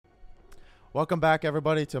Welcome back,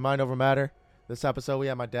 everybody, to Mind Over Matter. This episode, we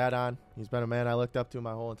have my dad on. He's been a man I looked up to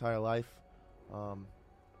my whole entire life.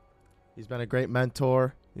 He's been a great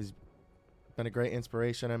mentor. He's been a great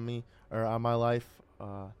inspiration on my life.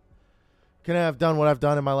 Couldn't have done what I've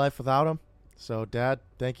done in my life without him. So, Dad,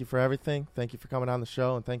 thank you for everything. Thank you for coming on the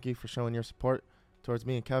show, and thank you for showing your support towards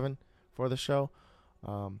me and Kevin for the show.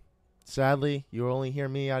 Sadly, you will only hear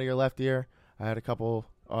me out of your left ear. I had a couple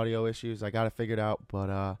audio issues. I got it figured out,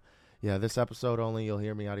 but yeah, this episode only you'll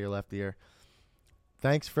hear me out of your left ear.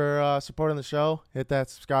 Thanks for supporting the show. Hit that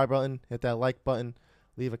subscribe button. Hit that like button.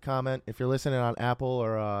 Leave a comment. If you're listening on Apple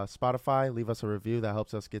or Spotify, leave us a review. That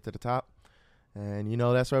helps us get to the top. And you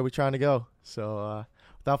know that's where we're trying to go. So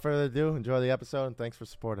without further ado, enjoy the episode, and thanks for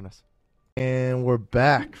supporting us. And we're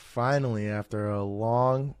back, finally, after a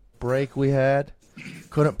long break we had.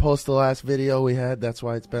 Couldn't post the last video we had. That's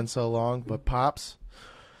why it's been so long. But Pops,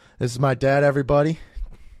 this is my dad, everybody.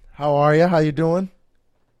 How are you? How you doing?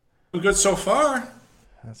 I'm good so far.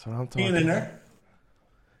 That's what I'm talking Being in about.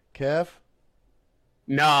 there. Kev?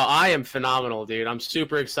 No, I am phenomenal, dude. I'm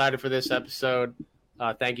super excited for this episode.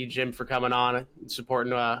 Thank you, Jim, for coming on and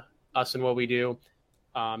supporting us and what we do.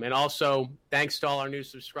 And also, thanks to all our new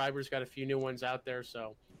subscribers. Got a few new ones out there.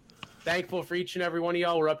 So thankful for each and every one of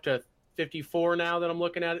y'all. We're up to 54 now that I'm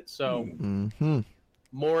looking at it. So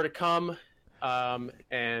more to come.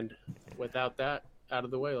 And without that out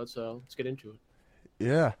of the way, let's get into it.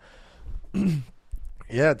 Yeah.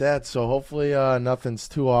 Yeah, Dad. So hopefully nothing's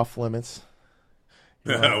too off limits.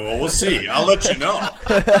 Well, we'll see. I'll let you know.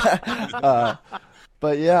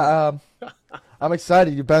 But yeah, I'm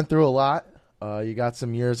excited. You've been through a lot. You got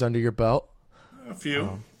some years under your belt. A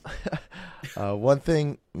few. One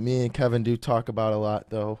thing me and Kevin do talk about a lot,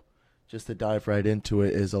 though, just to dive right into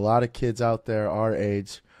it, is a lot of kids out there our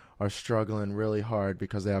age are struggling really hard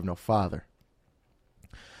because they have no father.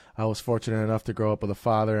 I was fortunate enough to grow up with a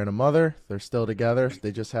father and a mother. They're still together.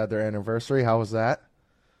 They just had their anniversary. How was that?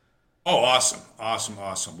 Oh,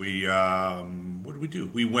 awesome. We, what did we do?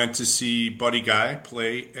 We went to see Buddy Guy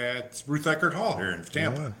play at Ruth Eckerd Hall here in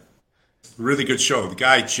Tampa. Yeah. Really good show. The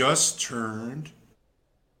guy just turned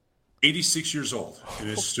 86 years old and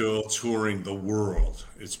is still touring the world.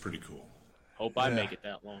 It's pretty cool. Hope I make it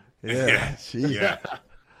that long. Yeah. Yeah.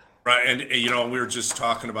 Right, and we were just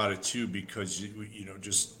talking about it too because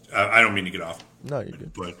I don't mean to get off. No, you're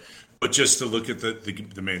good. But just to look at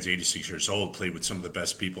the man's 86 years old, played with some of the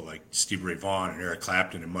best people like Stevie Ray Vaughan and Eric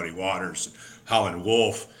Clapton and Muddy Waters and Howlin'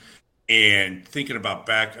 Wolf, and thinking about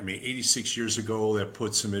back, 86 years ago, that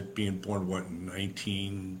puts him at being born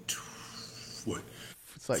It's like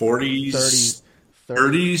 40s.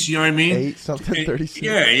 30s, you know what I mean? 36.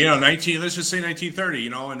 Yeah, let's just say 1930,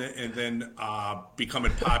 and then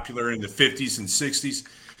becoming popular in the 50s and 60s.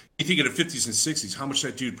 You think of the 50s and 60s, how much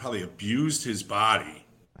that dude probably abused his body.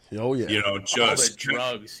 Oh, yeah. All the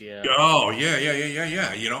drugs, yeah. Oh,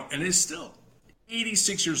 yeah. And is still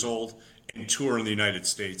 86 years old and touring the United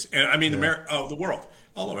States. And, the world.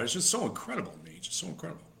 All over. It's just so incredible to me. Just so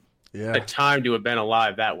incredible. Yeah. The time to have been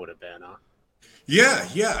alive, that would have been, huh?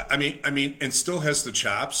 Yeah. And still has the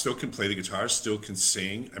chops, still can play the guitar, still can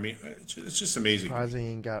sing. It's just amazing. Surprised he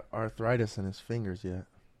ain't got arthritis in his fingers yet.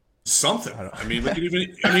 Something. Look at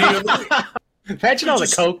Imagine all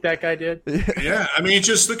the coke that guy did. Yeah.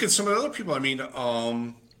 Just look at some of the other people. He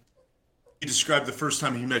described the first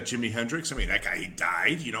time he met Jimi Hendrix. That guy, he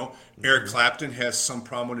died, Eric Clapton has some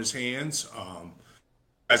problem with his hands.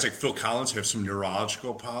 Guys like Phil Collins have some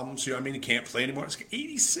neurological problems. He can't play anymore. It's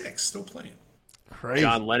 86, still playing. Crazy.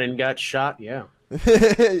 John Lennon got shot, yeah.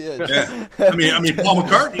 Yeah. Paul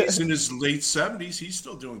McCartney's in his late 70s. He's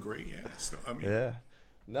still doing great. Yeah. Yeah.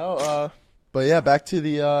 No, but yeah, back to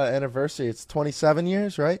the anniversary. It's 27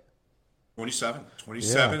 years, right? 27,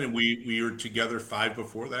 Yeah. And we were together 5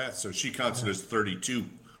 before that, so she counts it as 32.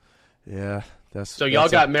 Yeah. So y'all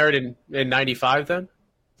got married in 95 then?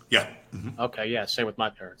 Yeah. Mm-hmm. Okay, yeah, same with my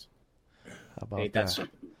parents. How about That's that?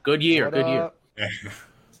 good year, What, good year.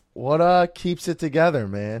 What keeps it together,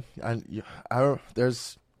 man?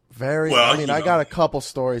 There's very. Well, I got a couple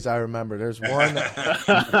stories I remember. There's one,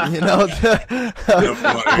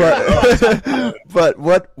 but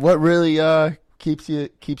what really keeps you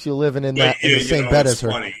living in in the same bed as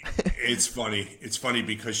her? Funny. It's funny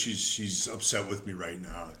because she's upset with me right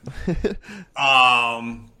now.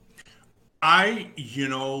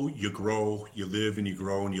 You grow, you live, and you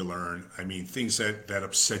grow, and you learn. Things that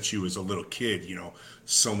upset you as a little kid,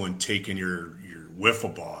 someone taking your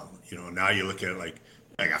wiffle ball, now you look at it like,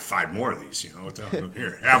 I got 5 more of these,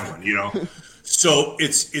 here, have one, So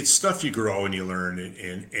it's stuff you grow and you learn,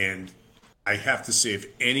 and I have to say, if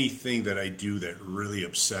anything that I do that really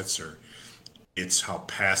upsets her it's how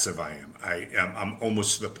passive I am. I'm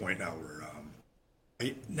almost to the point now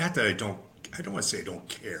where, not that I don't want to say I don't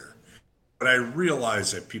care, but I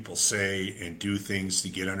realize that people say and do things to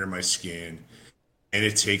get under my skin, and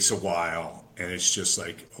it takes a while. And it's just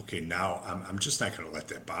like, okay, now I'm just not going to let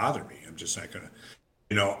that bother me. I'm just not going to,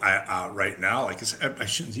 right now, like I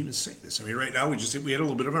shouldn't even say this. I mean, right now we had a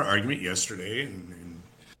little bit of an argument yesterday, and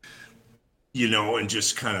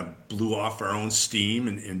just kind of blew off our own steam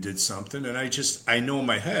and did something. And I know in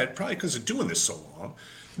my head, probably because of doing this so long,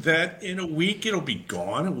 that in a week it'll be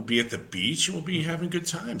gone and we'll be at the beach and we'll be having good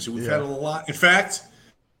times. And we've had a lot. In fact,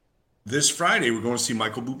 this Friday we're going to see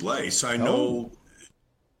Michael Bublé. So I know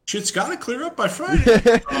shit's got to clear up by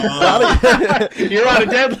Friday. You're on a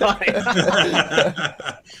deadline.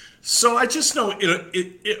 So I just know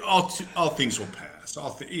all things will pass.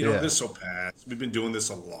 This will pass. We've been doing this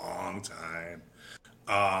a long time.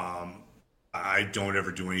 I don't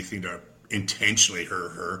ever do anything to intentionally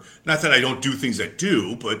hurt her. Not that I don't do things that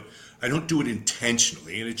do, but I don't do it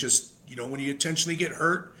intentionally. And it just, when you intentionally get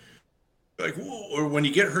hurt, like, whoa, or when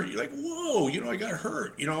you get hurt, you're like, whoa, I got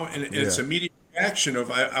hurt, and it's immediate reaction of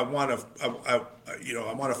I want to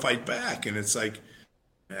fight back, and it's like,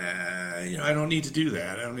 I don't need to do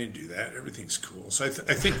that. I don't need to do that. Everything's cool. So I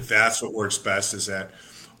think that's what works best. Is that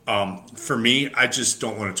for me, I just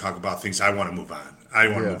don't want to talk about things. I want to move on. I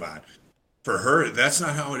want to move on. For her, that's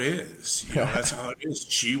not how it is. That's how it is.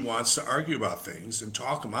 She wants to argue about things and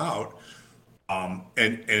talk them out. And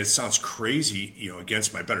it sounds crazy,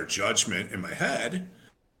 against my better judgment in my head.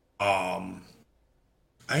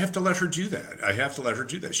 I have to let her do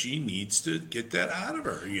that. She needs to get that out of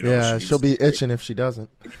her. Yeah, she'll be itching if she doesn't.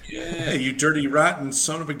 Yeah, you dirty, rotten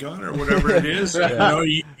son of a gun, or whatever it is.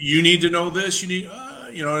 You need to know this. You need,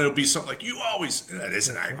 it'll be something like, you always. That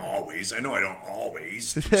isn't I always. I know I don't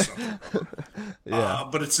always do something.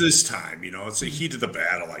 But it's this time. It's the heat of the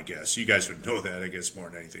battle. I guess you guys would know that. I guess more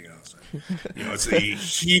than anything else. It's the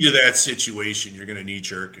heat of that situation. You're going to knee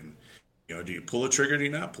jerk and. Do you pull a trigger? Do you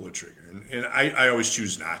not pull a trigger? And I always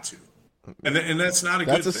choose not to. And that's not a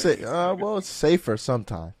good thing. Well, it's safer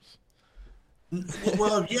sometimes.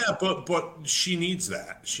 Well, yeah, but she needs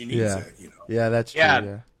that. She needs that. Yeah, that's true.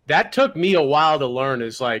 Yeah. That took me a while to learn.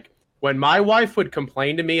 Is like when my wife would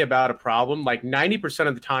complain to me about a problem, like 90%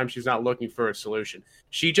 of the time she's not looking for a solution.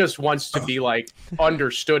 She just wants to be like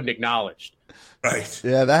understood and acknowledged. Right.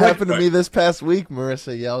 Yeah, that happened to me this past week.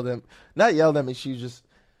 Marissa not yelled at me. She was just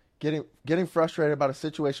getting frustrated about a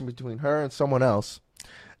situation between her and someone else.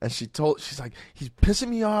 And she's like, he's pissing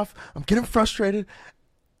me off. I'm getting frustrated.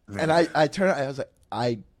 And I was like,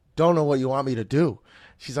 I don't know what you want me to do.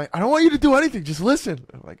 She's like, I don't want you to do anything. Just listen.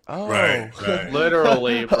 I'm like, oh. Right.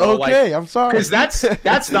 Literally, bro. Okay, I'm sorry. Because that's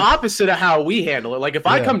the opposite of how we handle it. Like, if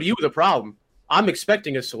I come to you with a problem, I'm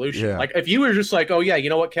expecting a solution. Yeah. Like, if you were just like, oh, yeah, you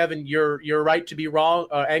know what, Kevin, you're right to be wrong,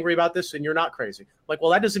 angry about this, and you're not crazy. Like,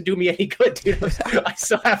 well, that doesn't do me any good, dude. I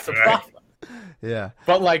still have the problem. Yeah.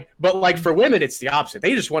 But for women, it's the opposite.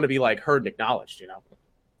 They just want to be, like, heard and acknowledged,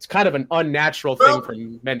 It's kind of an unnatural thing for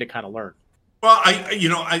men to kind of learn. Well,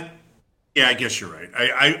 I guess you're right.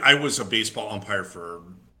 I was a baseball umpire for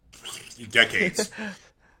decades.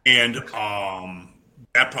 And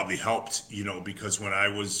that probably helped, because when I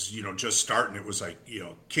was, just starting, it was like,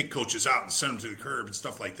 kick coaches out and send them to the curb and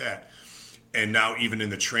stuff like that. And now even in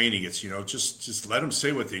the training, it's, just let them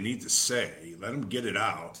say what they need to say. Let them get it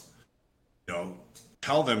out.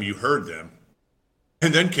 Tell them you heard them.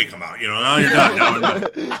 And then kick them out. Now you're done.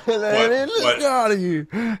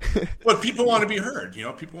 But people want to be heard.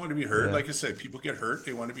 People want to be heard. Yeah. Like I said, people get hurt.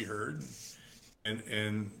 They want to be heard.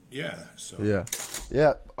 And yeah. So. Yeah.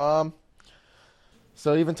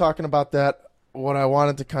 So even talking about that, what I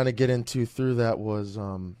wanted to kind of get into through that was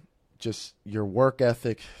just your work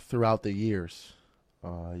ethic throughout the years.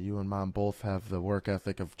 You and Mom both have the work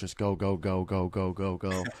ethic of just go,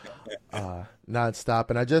 nonstop.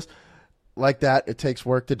 And I just like that. It takes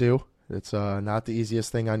work to do. It's not the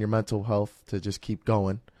easiest thing on your mental health to just keep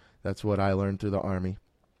going. That's what I learned through the Army.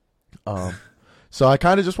 So I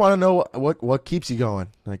kind of just want to know what keeps you going.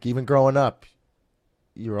 Like even growing up,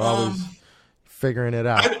 you were always figuring it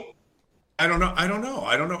out. I don't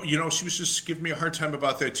know. She was just giving me a hard time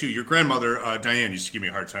about that too. Your grandmother, Diane, used to give me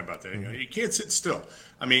a hard time about that. You can't sit still.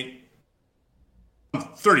 I mean, I'm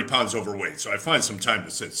 30 pounds overweight, so I find some time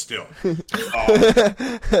to sit still. But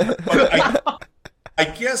I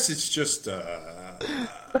guess it's just,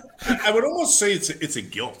 I would almost say it's a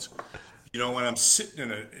guilt. When I'm sitting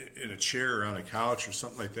in a chair or on a couch or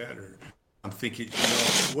something like that, or I'm thinking,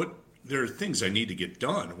 there are things I need to get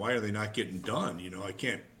done. Why are they not getting done? I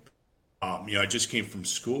can't. I just came from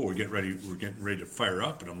school. We're getting ready to fire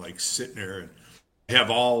up, and I'm like sitting there, and have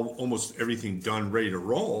almost everything done, ready to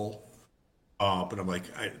roll. But I'm like,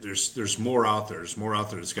 there's more out there. There's more out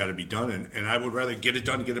there that's got to be done, and I would rather get it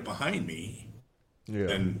done, get it behind me,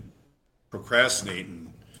 than procrastinate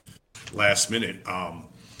and last minute.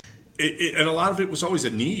 And a lot of it was always a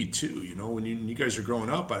need too. When you guys are growing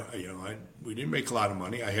up, we didn't make a lot of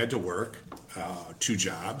money. I had to work 2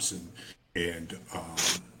 jobs, and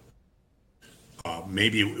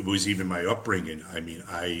maybe it was even my upbringing. I mean,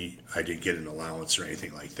 I didn't get an allowance or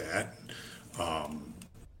anything like that.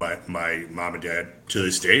 But my mom and dad to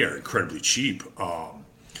this day are incredibly cheap.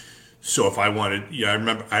 So if I wanted,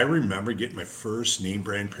 I remember getting my first name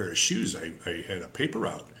brand pair of shoes. I had a paper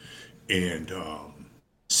route and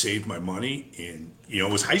saved my money, and it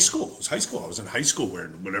was high school. It was high school. I was in high school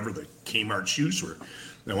wearing whatever the Kmart shoes were.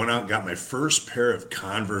 I went out and got my first pair of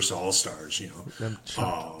Converse All Stars. Them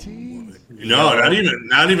Chuck T's? No,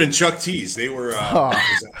 not even Chuck T's. They were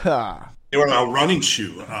they were a running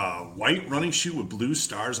shoe, white running shoe with blue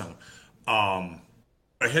stars on them.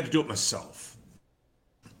 I had to do it myself.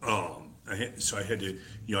 So I had to,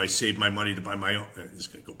 I saved my money to buy my own. This is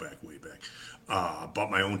gonna go back way back. Bought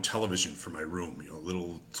my own television for my room. A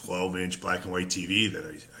little 12-inch black and white TV that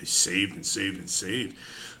I saved and saved and saved.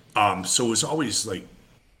 So it was always like,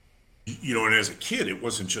 and as a kid, it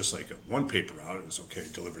wasn't just like one paper out. It was okay.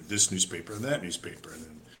 Delivered this newspaper and that newspaper, and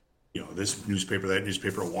then this newspaper, that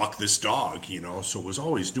newspaper, walk this dog. So it was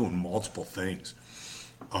always doing multiple things.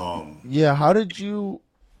 How did you?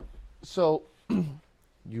 So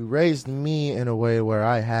you raised me in a way where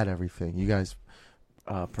I had everything. You guys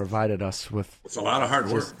provided us with. It's a lot of hard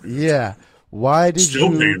work. Yeah. Why did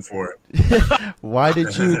Still you? paying for it. Why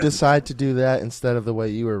did you decide to do that instead of the way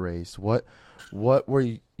you were raised? What were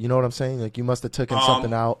you? You know what I'm saying? Like, you must have taken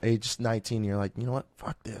something out age 19. You're like, you know what?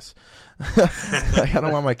 Fuck this. Like, I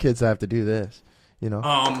don't want my kids to have to do this.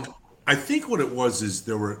 I think what it was is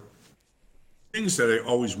there were things that I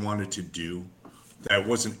always wanted to do that I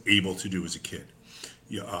wasn't able to do as a kid.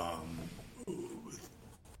 I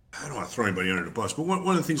don't want to throw anybody under the bus, but one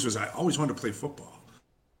of the things was I always wanted to play football.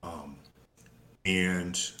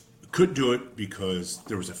 And couldn't do it because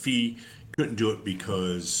there was a fee. Couldn't do it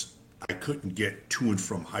because I couldn't get to and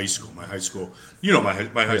from high school. My high school,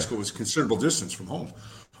 my high school was a considerable distance from home.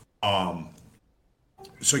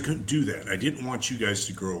 So I couldn't do that. I didn't want you guys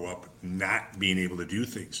to grow up not being able to do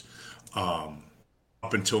things. Up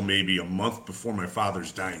until maybe a month before my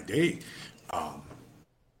father's dying day,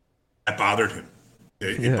 that bothered him.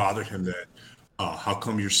 It bothered him that, how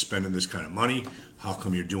come you're spending this kind of money? How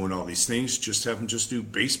come you're doing all these things? Just have them just do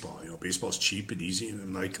baseball. Baseball's cheap and easy. And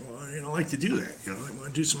I'm like, well, I don't like to do that. I want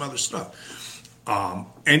to do some other stuff.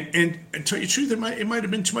 And to tell you the truth, it might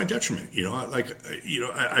have been to my detriment.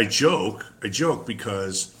 I joke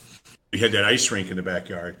because we had that ice rink in the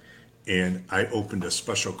backyard, and I opened a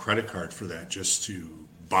special credit card for that just to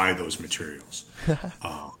buy those materials.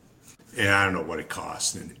 And I don't know what it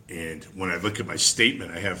cost. And when I look at my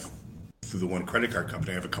statement, I have through the one credit card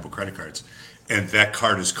company, I have a couple credit cards, and that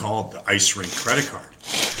card is called the ice rink credit card.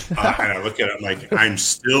 And I look at it like I'm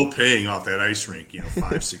still paying off that ice rink,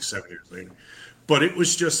 5, 6, 7 years later. But it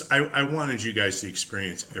was just, I wanted you guys to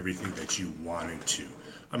experience everything that you wanted to.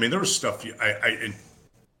 I mean, there was stuff, and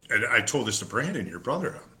I told this to Brandon, your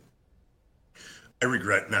brother. I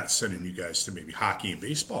regret not sending you guys to maybe hockey and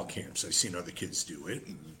baseball camps. I've seen other kids do it,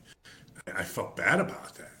 and I felt bad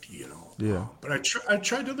about that, Yeah. But I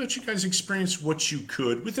tried to let you guys experience what you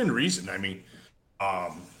could within reason. I mean,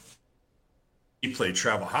 he played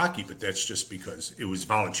travel hockey, but that's just because it was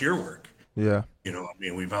volunteer work. Yeah.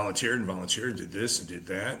 We volunteered, did this and did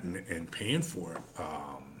that, and paying for it.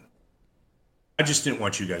 I just didn't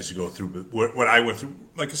want you guys to go through what I went through.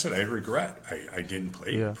 Like I said, I regret. I didn't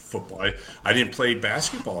play football. I didn't play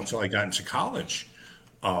basketball until I got into college.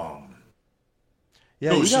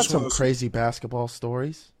 Yeah, you got some crazy basketball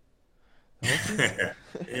stories. Yeah,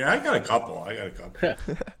 I got a couple. I've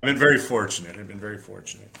been very fortunate.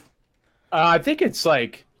 I think it's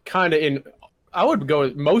like kind of I would go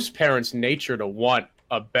with most parents' nature to want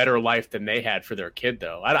a better life than they had for their kid,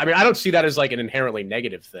 though. I mean, I don't see that as like an inherently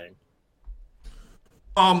negative thing.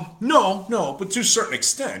 No, but to a certain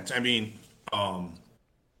extent. I mean, I've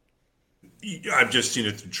just seen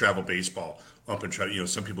it through travel baseball. Up and try,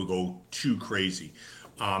 some people go too crazy.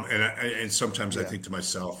 And sometimes I think to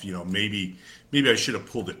myself, maybe I should have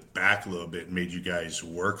pulled it back a little bit and made you guys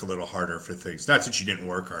work a little harder for things. Not that you didn't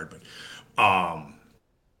work hard, but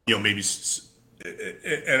maybe.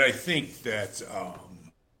 And I think that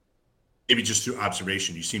maybe just through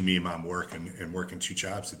observation, you see me and Mom work and working 2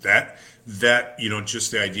 jobs. That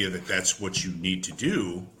just the idea that that's what you need to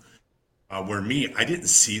do. Where me, I didn't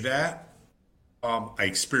see that. I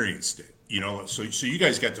experienced it. So you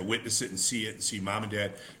guys got to witness it and see mom and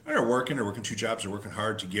dad. They're working 2 jobs, they're working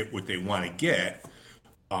hard to get what they want to get.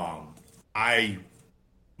 I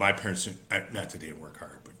my parents not that they didn't work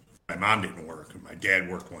hard, but my mom didn't work and my dad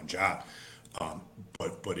worked 1 job.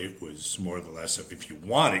 But it was more or less of if you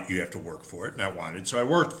want it, you have to work for it, and I wanted, so I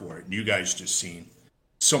worked for it. And you guys just seen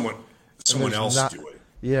someone else do it.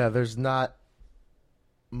 Yeah, there's not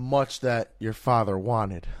much that your father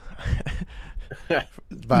wanted.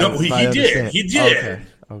 No, he did. He did.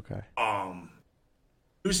 Okay.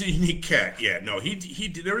 He was a unique cat. Yeah, no, he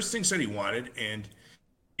did. There was things that he wanted, and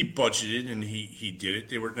he budgeted, and he did it.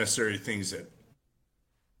 They weren't necessarily things that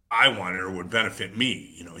I wanted or would benefit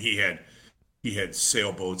me. He had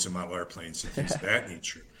sailboats and model airplanes and things of that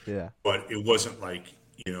nature. Yeah. But it wasn't like,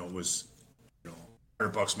 it was,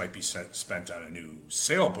 $100 might be spent on a new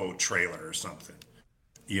sailboat trailer or something,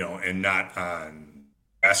 and not on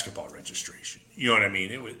basketball registration. You know what I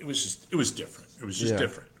mean? It was different. It was just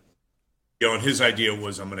different. And his idea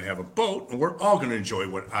was, I'm going to have a boat and we're all going to enjoy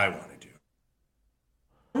what I want to do.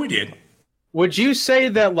 We did. Would you say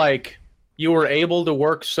that, like, you were able to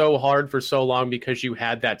work so hard for so long because you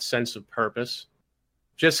had that sense of purpose?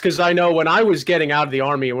 Just because I know when I was getting out of the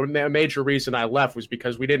Army, a major reason I left was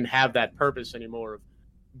because we didn't have that purpose anymore of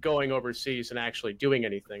going overseas and actually doing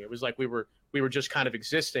anything. It was like we were just kind of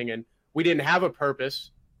existing, and we didn't have a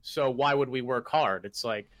purpose, so why would we work hard? It's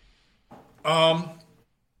like,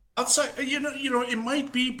 outside, it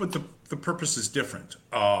might be, but the purpose is different.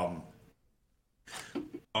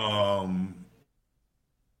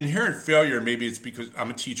 Inherent failure, maybe it's because I'm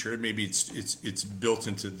a teacher, maybe it's built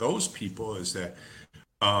into those people, is that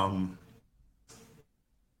I'm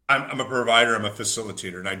a provider, I'm a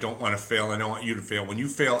facilitator, and I don't want to fail. I don't want you to fail. When you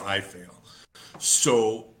fail, I fail.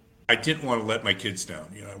 So I didn't want to let my kids down.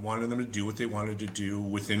 I wanted them to do what they wanted to do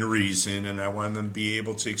within reason, and I wanted them to be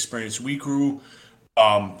able to experience. We grew.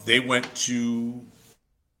 They went to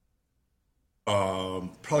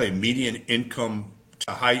probably median income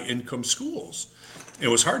to high income schools. It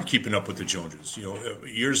was hard keeping up with the Joneses.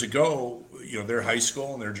 Years ago, their high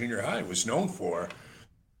school and their junior high was known for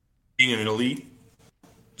being an elite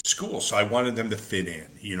school. So I wanted them to fit in,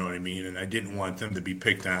 you know what I mean? And I didn't want them to be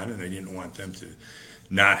picked on, and I didn't want them to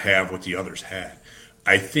not have what the others had.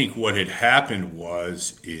 I think what had happened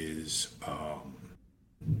is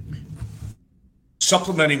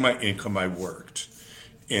supplementing my income, I worked.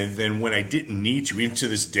 And then when I didn't need to, even to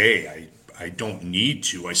this day, I don't need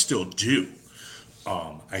to, I still do.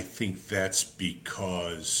 I think that's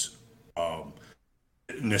because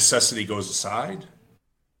necessity goes aside,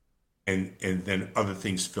 and then other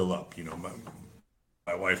things fill up.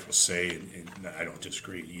 My wife will say, and I don't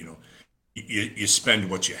disagree. You spend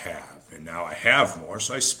what you have, and now I have more,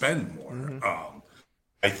 so I spend more. Mm-hmm.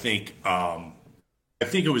 I think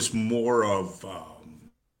it was more of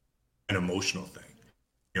an emotional thing.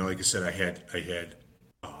 Like I said, I had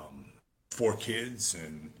 4 kids,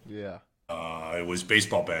 and it was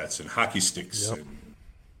baseball bats and hockey sticks, and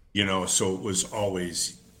so it was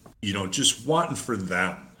always just wanting for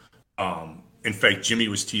them. In fact, Jimmy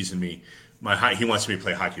was teasing me. He wants me to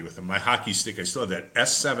play hockey with him. My hockey stick, I still have that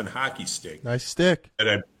S7 hockey stick. Nice stick.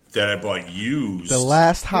 That I bought used. The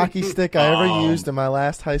last hockey stick I ever used in my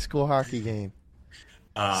last high school hockey game.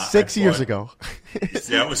 6 years ago.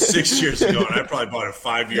 That was 6 years ago, and I probably bought it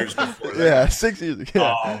 5 years before that. Yeah, 6 years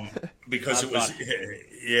ago. Because it was,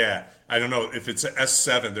 I don't know if it's an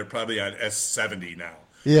S7. They're probably on S70 now.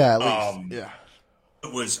 Yeah, at least.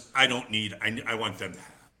 It was. I don't need. I want them to have.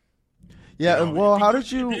 Yeah, well, how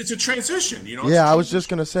did you? It's a transition, Yeah, I was just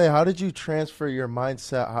gonna say, how did you transfer your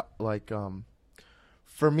mindset?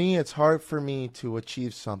 For me, it's hard for me to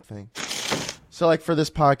achieve something. So, like for this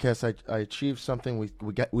podcast, I achieved something.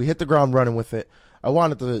 We hit the ground running with it. I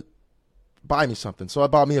wanted to buy me something, so I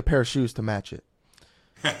bought me a pair of shoes to match it.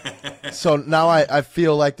 So now I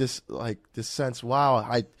feel like this sense.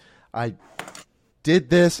 Wow, I did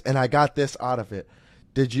this and I got this out of it.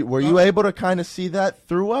 Were you able to kind of see that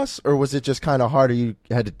through us, or was it just kind of harder? You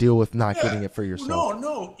had to deal with not getting it for yourself.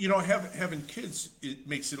 No. Having kids, it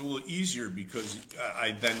makes it a little easier because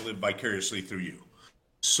I then live vicariously through you.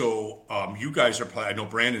 So you guys are probably. I know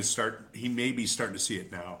Brandon he may be starting to see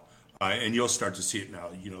it now, and you'll start to see it now.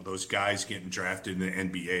 Those guys getting drafted in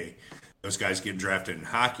the NBA, those guys getting drafted in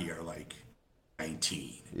hockey are like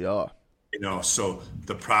 19. Yeah. So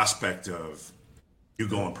the prospect of you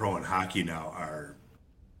going pro in hockey now are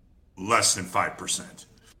less than 5%.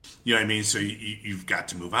 You know what I mean? So you've got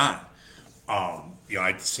to move on.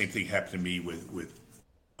 The same thing happened to me with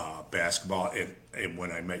basketball. And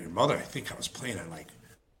when I met your mother, I think I was playing on like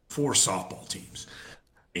 4 softball teams.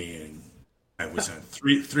 And I was on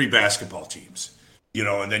three basketball teams,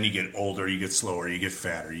 and then you get older, you get slower, you get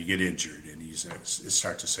fatter, you get injured, and you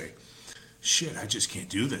start to say, shit, I just can't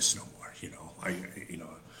do this no more.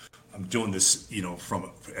 I'm doing this, from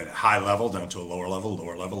at a high level down to a lower level,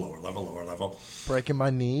 lower level, lower level, lower level. Breaking my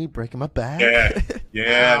knee, breaking my back.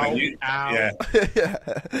 Yeah. Ow. Yeah.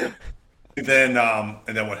 And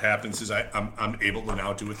then what happens is I'm able to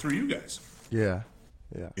now do it through you guys. Yeah.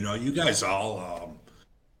 You guys all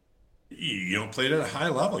played at a high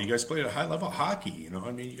level. You guys played at a high level hockey. You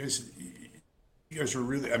guys were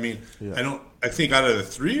really. I think out of the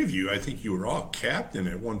three of you, I think you were all captain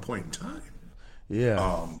at one point in time.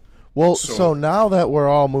 Yeah. So now that we're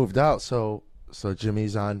all moved out, so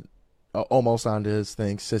Jimmy's on, almost onto his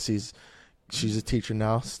thing. Sissy's, she's a teacher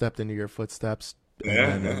now, stepped into your footsteps,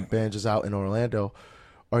 and Banj is out in Orlando.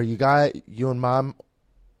 Are you and Mom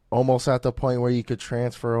almost at the point where you could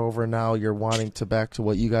transfer over now? You're wanting to back to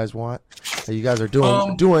what you guys want? You guys are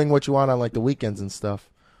doing what you want on like the weekends and stuff.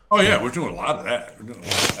 Oh yeah, we're doing a lot of that.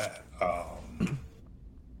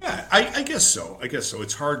 Yeah, I guess so.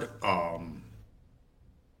 It's hard.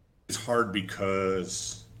 It's hard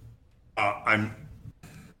because I'm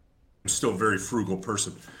still a very frugal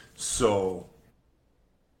person. So,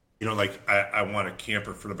 I want a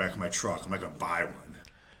camper for the back of my truck. I'm not going to buy one.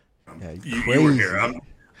 You were here. I'm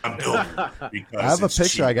building because I have a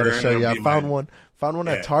picture I got to show you. I found one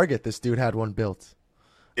at Target. This dude had one built.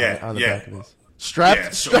 On the back of his.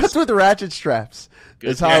 Strapped with ratchet straps.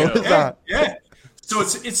 Is how it was on. Yeah. So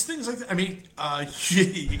it's things like that. I mean,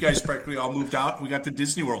 you guys practically all moved out. We got the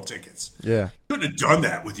Disney World tickets. Yeah. Couldn't have done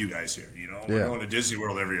that with you guys here. We're going to Disney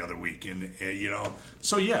World every other week, and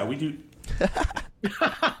So yeah, we do.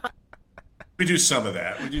 We do some of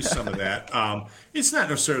that. It's not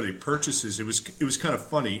necessarily purchases. It was kind of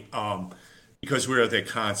funny because we were at that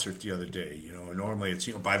concert the other day. Normally it's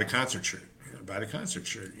buy the concert shirt.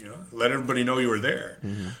 Let everybody know you were there.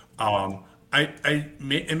 Mm-hmm. And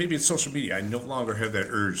maybe it's social media. I no longer have that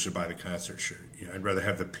urge to buy the concert shirt. I'd rather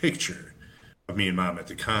have the picture of me and Mom at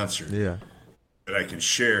the concert that I can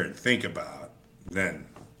share and think about.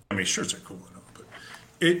 Shirts are cool and all, but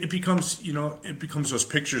it becomes those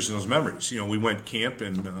pictures and those memories. We went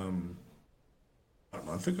camping a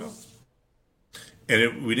month ago,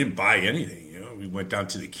 and we didn't buy anything. We went down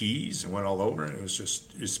to the Keys and went all over, and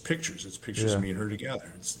it's pictures. It's pictures of me and her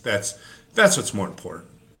together. That's what's more important.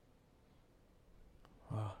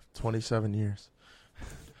 27 years.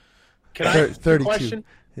 Can I 32. Question?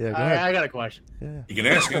 Yeah, go ahead. I got a question. Yeah. You can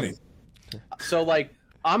ask anything. So,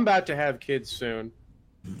 I'm about to have kids soon.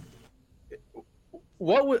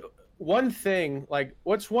 What's one thing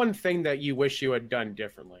that you wish you had done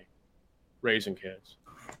differently raising kids?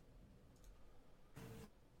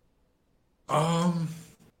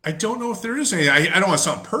 I don't know if there is any. I don't want to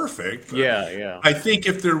sound perfect. But Yeah. I think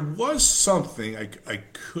if there was something I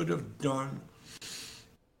could have done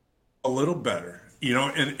a little better,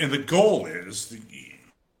 and the goal is,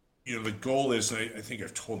 I think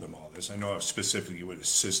I've told them all this. I know specifically with his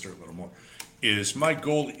sister a little more, is my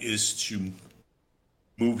goal is to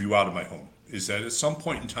move you out of my home. Is that at some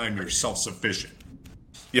point in time you're self-sufficient.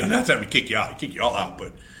 Not that we kick you all out,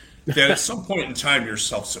 but that at some point in time you're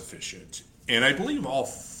self-sufficient. And I believe all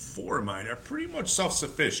four of mine are pretty much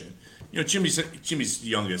self-sufficient. Jimmy's the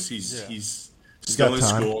youngest. He's still in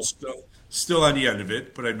school, still on the end of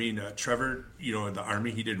it. But Trevor, in the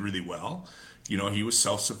Army, he did really well. He was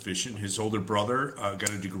self-sufficient. His older brother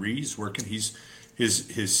got a degree. He's working.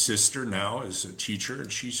 His sister now is a teacher,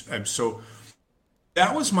 and so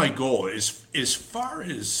that was my goal. As far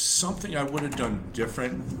as something I would have done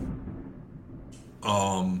different,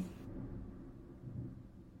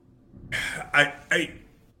 I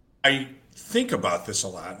think about this a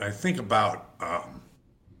lot. And I think about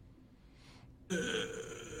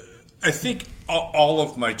I think all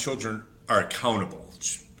of my children are accountable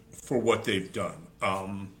for what they've done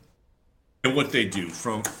and what they do,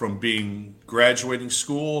 from being graduating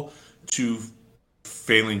school to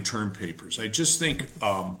failing term papers. I just think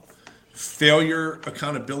failure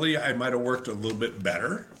accountability, I might have worked a little bit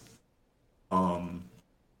better.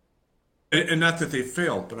 And not that they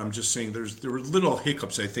failed, but I'm just saying there were little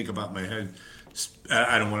hiccups I think about in my head.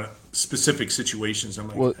 I don't want specific situations. I'm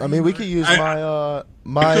like, well, we could use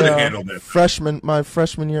my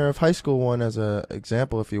freshman year of high school one as a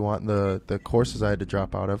example if you want, the courses I had to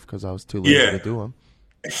drop out of because I was too lazy to do them.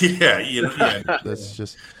 Yeah. That's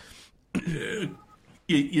just. That's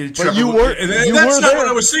not what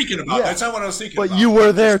I was thinking about. Yeah. That's not what I was thinking about. But you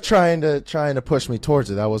were there trying to push me towards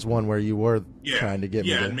it. That was one where you were trying to get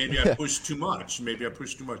me. Yeah, and maybe I pushed too much.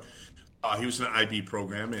 He was in an IB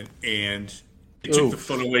program, and it took the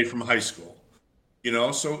fun away from high school.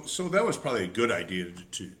 So that was probably a good idea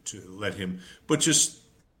to let him. But just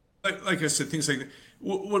like I said, things like that.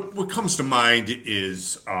 What comes to mind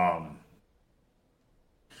is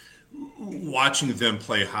watching them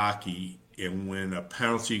play hockey, and when a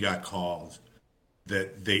penalty got called,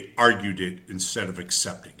 that they argued it instead of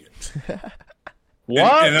accepting it.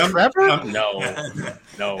 What, And Trevor? No.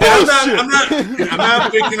 No. I'm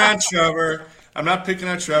not picking on Trevor. I'm not picking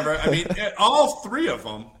on Trevor. I mean, all three of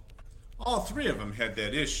them had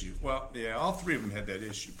that issue. Well, yeah, all three of them had that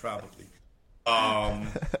issue, probably.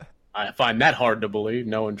 I find that hard to believe,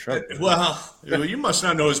 knowing Trevor. Well, you must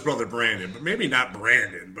not know his brother Brandon, but maybe not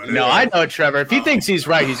Brandon. But no, I know Trevor. If he thinks he's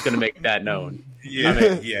right, he's going to make that known.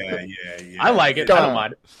 Yeah. I like it. I don't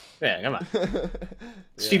mind it. Yeah, come on.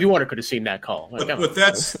 Stevie Wonder could have seen that call. But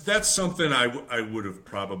that's something I would have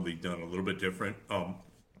probably done a little bit different. I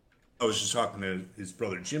was just talking to his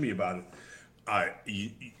brother Jimmy about it.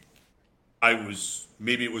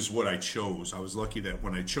 Maybe it was what I chose. I was lucky that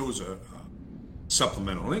when I chose a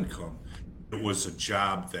supplemental income, it was a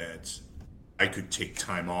job that I could take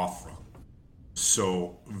time off from.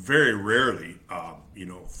 So very rarely,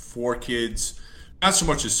 4 kids, not so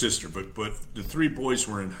much a sister, but the 3 boys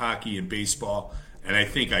were in hockey and baseball, and I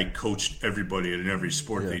think I coached everybody in every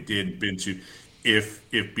sport they did and been to. If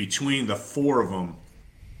between the 4 of them,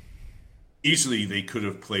 easily they could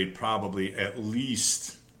have played probably at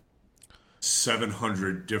least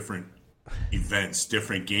 700 different events,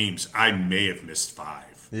 different games. I may have missed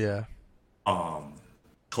 5. Yeah.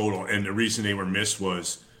 Total. And the reason they were missed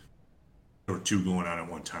was there were 2 going on at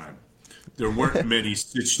one time. There weren't many.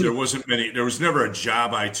 There wasn't many. There was never a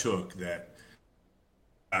job I took that,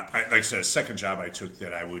 like I said, a second job I took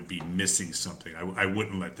that I would be missing something. I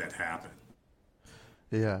wouldn't let that happen.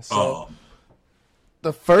 Yeah. So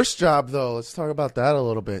the first job, though, let's talk about that a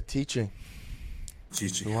little bit. Teaching.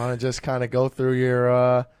 You want to just kind of go through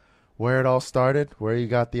your where it all started, where you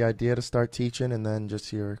got the idea to start teaching, and then just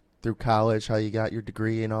through college, how you got your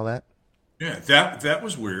degree and all that? Yeah, that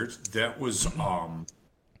was weird. That was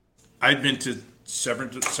I'd been to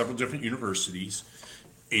several different universities,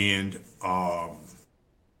 and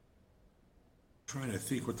trying to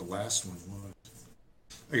think what the last one was.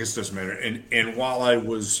 I guess it doesn't matter. And while I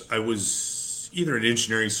was either in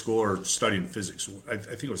engineering school or studying physics. I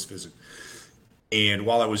think it was physics. And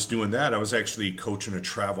while I was doing that, I was actually coaching a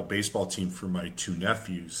travel baseball team for my 2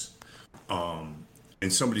 nephews.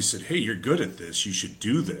 And somebody said, "Hey, you're good at this. You should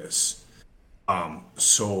do this."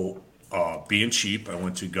 So being cheap, I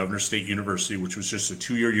went to Governor State University, which was just a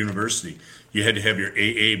 2-year university. You had to have your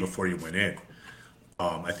AA before you went in.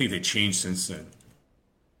 I think they changed since then.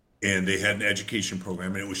 And they had an education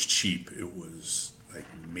program, and it was cheap. It was like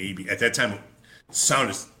maybe, at that time,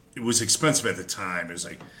 it was expensive at the time. It was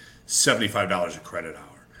like $75 a credit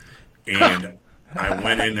hour. And I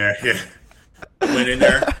went in there,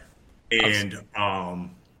 and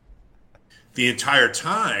the entire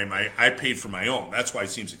time I paid for my own. That's why it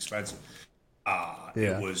seems expensive.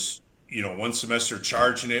 It was, one semester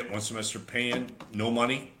charging it, one semester paying, no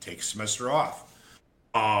money, take a semester off.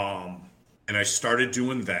 And I started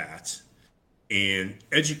doing that. And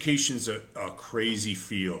education's a crazy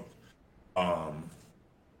field,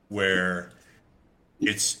 where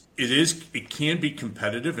it can be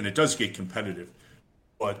competitive, and it does get competitive,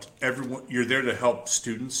 but you're there to help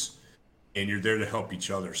students, and you're there to help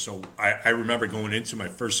each other. So I remember going into my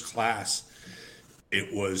first class,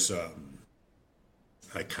 it was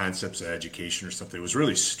like concepts of education or something. It was a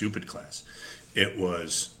really stupid class. It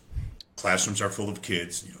was classrooms are full of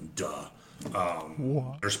kids, duh.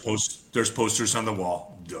 There's posters on the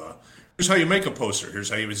wall, duh. Here's how you make a poster. Here's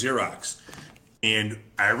how you Xerox. And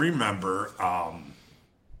I remember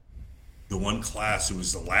the one class, it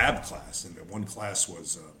was the lab class, and the one class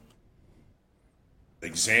was the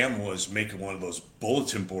exam was making one of those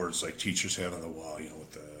bulletin boards like teachers have on the wall,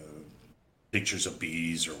 with the pictures of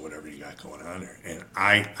bees or whatever you got going on there. And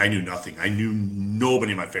I knew nothing. I knew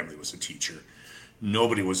nobody in my family was a teacher.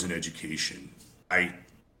 Nobody was in education. I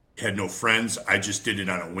had no friends. I just did it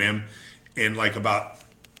on a whim. And like about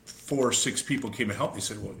 4 or 6 people came and helped me.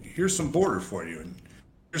 Said, "Well, here's some border for you, and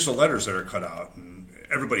here's the letters that are cut out." And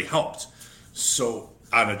everybody helped. So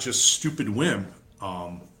on a just stupid whim,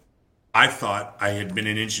 I thought I had been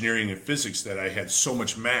in engineering and physics, that I had so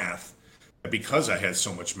much math, that because I had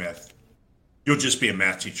so much math, you'll just be a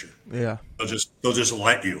math teacher. Yeah. They'll just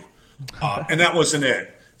let you. And that wasn't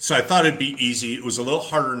it. So I thought it'd be easy. It was a little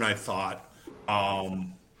harder than I thought.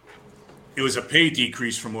 It was a pay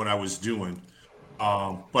decrease from what I was doing.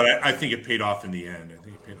 But I think it paid off in the end.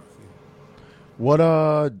 What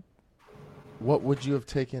would you have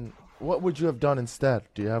taken what would you have done instead?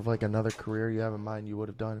 Do you have like another career you have in mind you would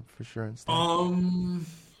have done for sure instead? I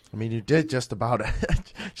mean, you did just about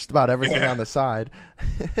just about everything on the side.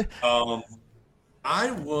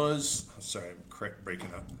 I was sorry, I'm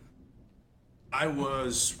breaking up. I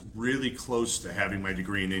was really close to having my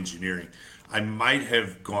degree in engineering. I might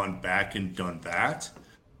have gone back and done that.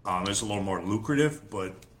 It's a little more lucrative,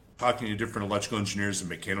 but talking to different electrical engineers and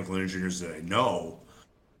mechanical engineers that I know,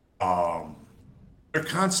 they're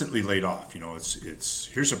constantly laid off. You know, it's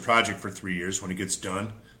here's a project for 3 years. When it gets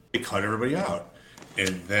done, they cut everybody out,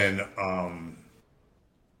 and then and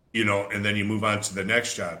then you move on to the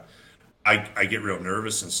next job. I get real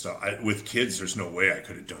nervous and stuff. With kids, there's no way I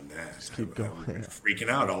could have done that. Just keep going. I would be freaking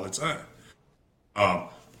out all the time.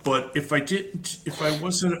 But if I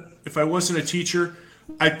wasn't a teacher,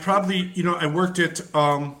 I'd probably, I worked at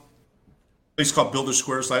a place called Builder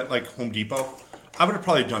Squares, like Home Depot. I would have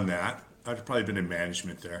probably done that. I'd have probably been in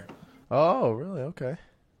management there. Oh, really? Okay.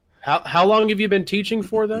 How long have you been teaching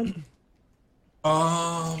for then?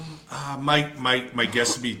 My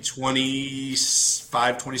guess would be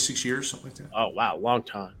 25, 26 years, something like that. Oh, wow. Long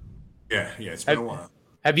time. Yeah, it's been a while.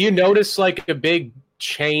 Have you noticed like a big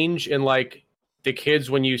change in like the kids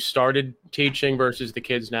when you started teaching versus the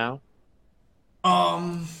kids now?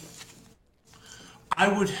 I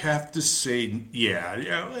would have to say,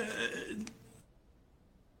 yeah.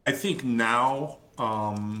 I think now,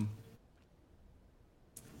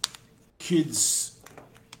 kids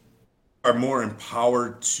are more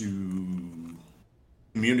empowered to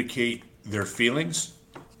communicate their feelings.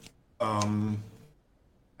 I'm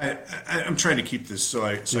trying to keep this so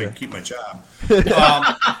I can keep my job.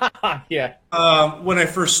 Yeah. When I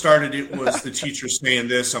first started, it was the teacher saying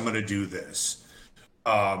this, I'm going to do this.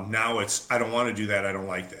 Now it's, I don't want to do that. I don't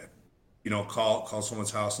like that. Call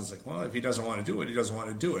someone's house and it's like, well, if he doesn't want to do it, he doesn't want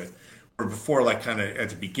to do it. Or before, like kind of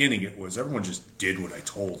at the beginning, it was everyone just did what I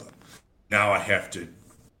told them. Now I have to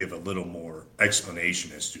give a little more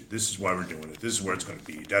explanation as to this is why we're doing it. This is where it's going to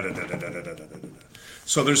be. Da, da, da, da, da, da, da, da, da.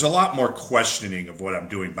 So there's a lot more questioning of what I'm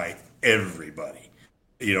doing by everybody,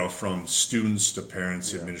 from students to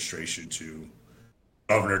parents, administration to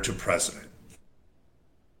governor to president.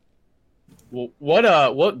 Well,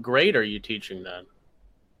 what grade are you teaching then?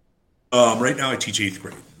 Right now I teach eighth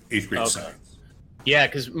grade okay. Science. Yeah,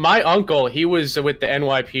 because my uncle, he was with the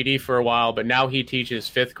NYPD for a while, but now he teaches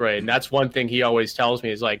fifth grade. And that's one thing he always tells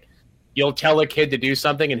me is like, you'll tell a kid to do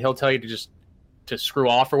something and he'll tell you to screw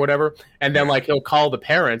off or whatever. And then like he'll call the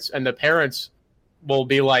parents and the parents will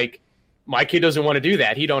be like, my kid doesn't want to do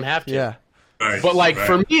that. He don't have to. Yeah. Right, but like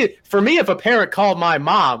for me, if a parent called my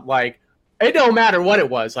mom, like it don't matter what it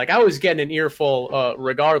was. Like I was getting an earful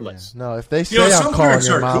regardless. Yeah. No, if they say I'm calling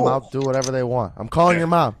your mom, cool. I'll do whatever they want. I'm calling your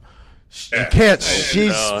mom. You can't.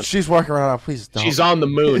 She's working around. Please don't. She's on the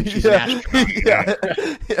moon. She's an astronaut.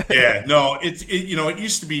 Yeah. No. It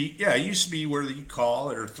used to be. Yeah. It used to be where you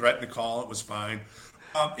call or threaten to call. It was fine.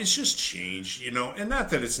 It's just changed. And not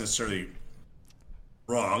that it's necessarily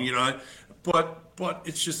wrong. But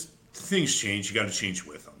it's just things change. You got to change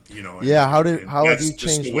with them. Yeah. How have you changed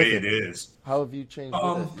just the way it is? How have you changed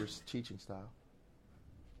with your teaching style?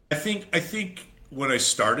 I think when I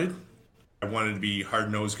started, I wanted to be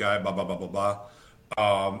hard-nosed guy, blah, blah, blah, blah,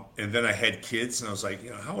 blah. And then I had kids, and I was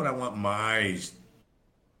like, how would I want my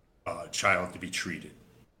child to be treated?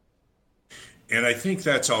 And I think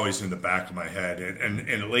that's always in the back of my head.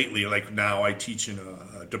 And lately, like now, I teach in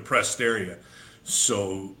a depressed area.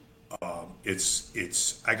 So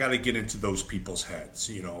it's I got to get into those people's heads,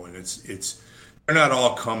 and it's they're not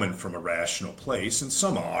all coming from a rational place, and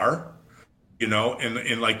some are,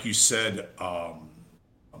 and like you said,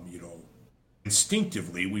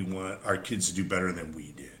 instinctively, we want our kids to do better than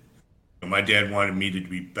we did. My dad wanted me to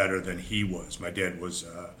be better than he was. My dad was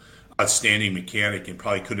an outstanding mechanic and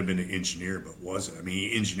probably could have been an engineer, but wasn't. I mean,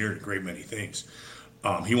 he engineered a great many things.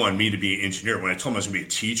 He wanted me to be an engineer. When I told him I was going to be a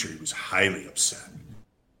teacher, he was highly upset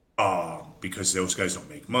because those guys don't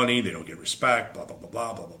make money, they don't get respect, blah, blah, blah,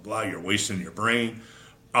 blah, blah, blah, blah. You're wasting your brain.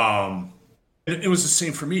 And it was the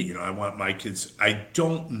same for me. I want my kids. I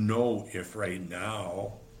don't know if right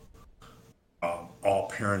now all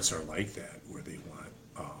parents are like that, where they want.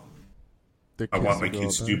 I want my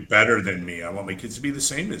kids to do better than me. I want my kids to be the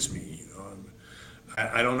same as me.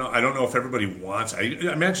 I don't know. I don't know if everybody wants. I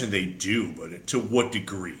imagine they do, but to what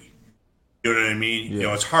degree? You know what I mean?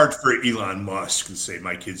 Yeah. It's hard for Elon Musk to say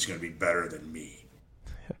my kid's going to be better than me.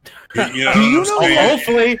 Hopefully. Did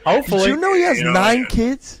you know he has 9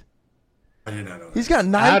 kids? I did not know that. He's got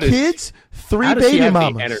 9 kids, 3 baby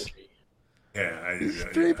mamas. Yeah,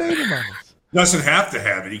 3 baby mamas. Doesn't have to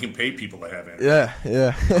have it. He can pay people to have it. Yeah.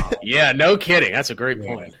 Yeah, no kidding. That's a great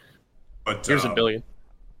point. But Here's $1 billion.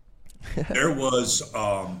 there was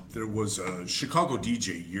a Chicago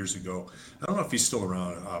DJ years ago. I don't know if he's still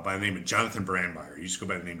around, by the name of Jonathan Brandmeier. He used to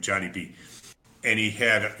go by the name Johnny B. And he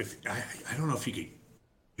had, I don't know if he could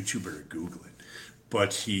YouTube it or Google it,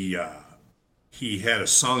 but he had a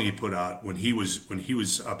song he put out when he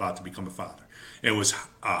was about to become a father. And it was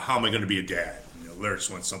How Am I Going to Be a Dad? Lyrics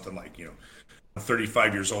went something like, I'm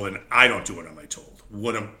 35 years old and I don't do what I'm told.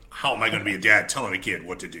 How am I going to be a dad telling a kid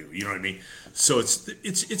what to do? You know what I mean? So it's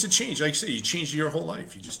a change. Like I say, you change your whole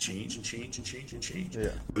life. You just change and change and change and change. Yeah.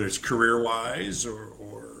 Whether it's career wise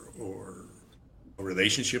or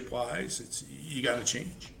relationship wise, you got to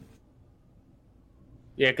change.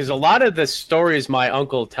 Yeah, because a lot of the stories my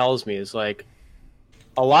uncle tells me is like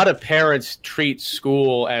a lot of parents treat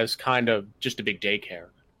school as kind of just a big daycare,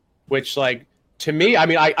 which like to me, I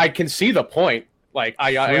mean, I can see the point. Like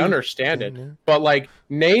I understand it, but like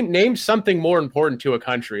name something more important to a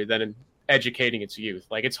country than educating its youth.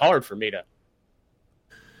 Like it's hard for me to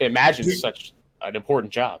imagine such an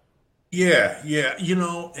important job. Yeah,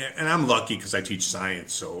 and I'm lucky because I teach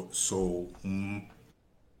science. So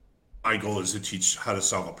my goal is to teach how to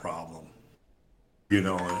solve a problem. And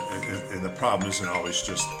the problem isn't always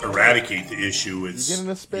just eradicate the issue. It's you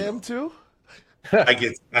getting a spam too? I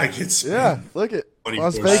get spam. Yeah, look at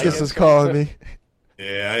Las Vegas is calling me.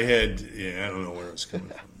 Yeah, I don't know where it's coming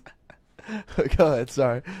from. Go ahead,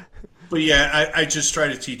 sorry. But yeah, I just try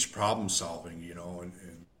to teach problem solving,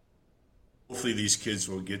 and hopefully these kids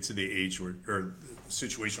will get to the age or the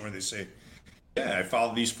situation where they say, yeah, I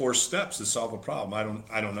followed these 4 steps to solve a problem.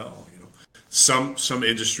 I don't know. Some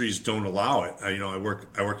industries don't allow it. I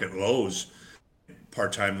work at Lowe's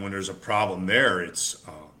part-time. When there's a problem there, it's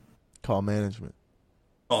call management.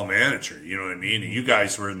 Call manager, you know what I mean? And you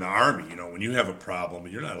guys were in the Army, when you have a problem,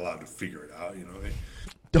 you're not allowed to figure it out,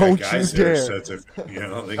 Don't you dare.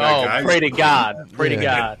 They got guys. Pray to God. Pray to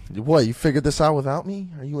God. What, you figured this out without me?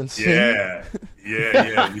 Are you insane?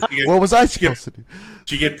 Yeah. What was I supposed to do?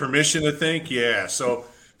 Did you get permission to think? Yeah. So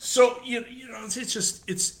it's just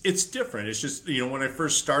it's different. It's just when I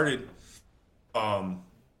first started,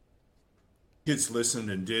 kids listened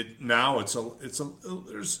and did. Now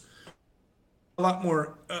there's a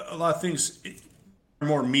lot of things are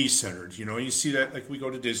more me-centered, you see that, like we go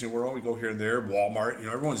to Disney World, we go here and there, Walmart,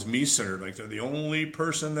 everyone's me-centered, like they're the only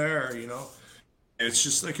person there, and it's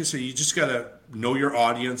just, like I say, you just got to know your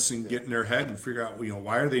audience and get in their head and figure out,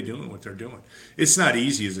 why are they doing what they're doing. It's not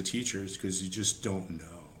easy as a teacher because you just don't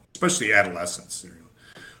know, especially adolescents.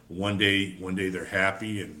 One day they're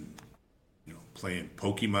happy and, playing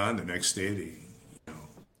Pokemon, the next day they,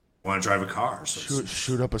 want to drive a car. So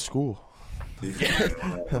shoot up a school.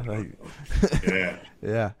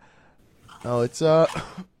 Yeah. No, it's an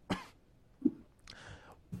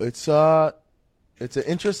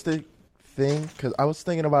interesting thing because I was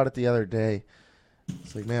thinking about it the other day.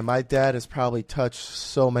 It's like, man, my dad has probably touched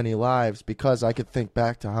so many lives because I could think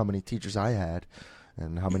back to how many teachers I had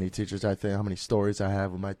and how many stories I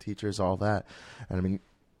have with my teachers, all that. And I mean,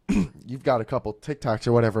 you've got a couple TikToks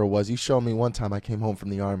or whatever it was. You showed me one time I came home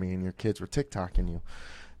from the Army and your kids were TikToking you.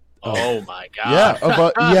 Oh my God! Yeah,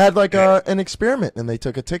 but you had like an experiment, and they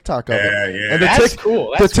took a TikTok of it. Yeah, and that's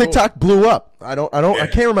cool. The TikTok blew up. I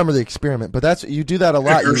can't remember the experiment, but you do that a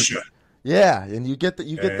lot. Yeah, and you get them.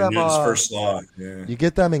 Newton's first law. Yeah. You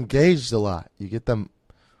get them engaged a lot. You get them.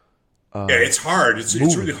 It's hard. It's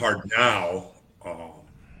really hard now.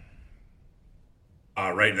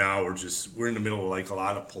 Right now, we're in the middle of like a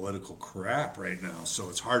lot of political crap right now, so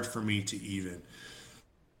it's hard for me to even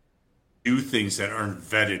do things that aren't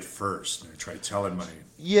vetted first. And I try telling my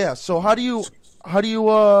So how do you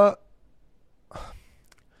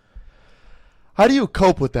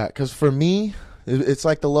cope with that? Because for me, it's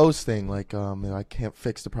like the Lowe's thing. Like I can't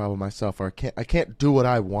fix the problem myself, or I can't do what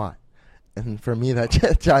I want, and for me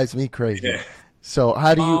that drives me crazy. Yeah. So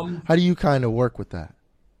how do you kind of work with that?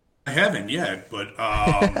 I haven't yet, but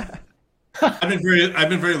I've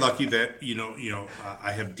been very lucky that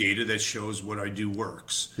I have data that shows what I do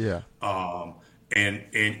works. Yeah. And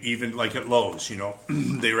even like at Lowe's,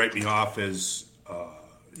 they write me off as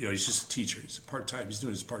he's just a teacher. He's part-time. He's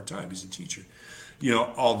doing his part-time. He's a teacher.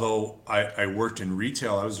 Although I worked in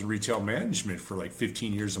retail, I was in retail management for like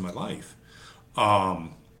 15 years of my life. I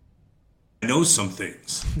know some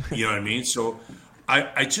things. You know what I mean? So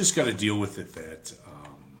I just got to deal with it that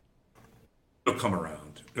it'll come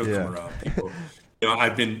around. It'll come around. People, I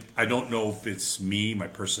don't know if it's me, my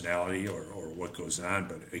personality, or what goes on,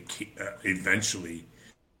 but eventually,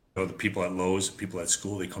 the people at Lowe's, the people at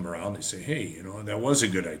school, they come around, they say, hey, that was a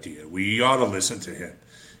good idea. We ought to listen to him.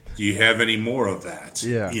 Do you have any more of that?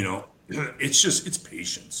 Yeah. It's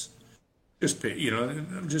patience. Just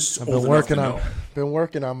I'm just. I've been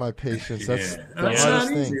working on my patience. That's the hardest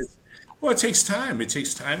thing. Well, it takes time. It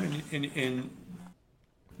takes time, and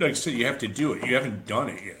like I said, you have to do it. You haven't done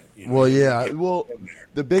it yet. Well, yeah. Well,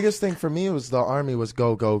 the biggest thing for me was the Army was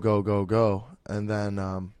go, go, go, go, go. And then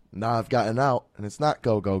now I've gotten out, and it's not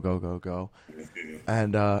go, go, go, go, go.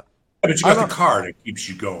 And but you got the car that keeps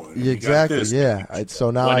you going. Exactly, yeah. So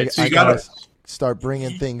now I got to start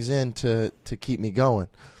bringing things in to keep me going.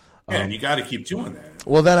 Yeah, and you got to keep doing that.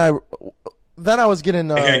 Well, then I was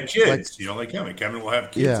getting... I had kids, like Kevin. Kevin will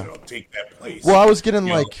have kids that'll take that place. Well, I was getting,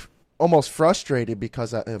 almost frustrated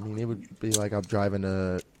because, it would be like I'm driving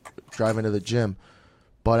to the gym,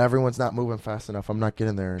 but everyone's not moving fast enough. I'm not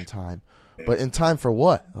getting there in time. But in time for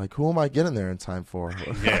what? Like, who am I getting there in time for?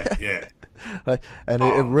 Yeah. And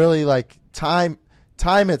it really, time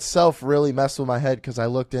itself really messed with my head because I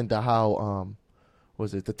looked into how,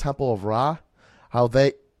 was it the Temple of Ra? How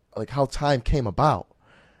time came about.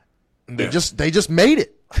 They just made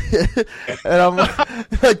it. And I'm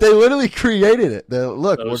like, they literally created it.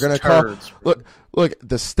 Look, we're going to call, look,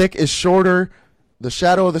 the stick is shorter. The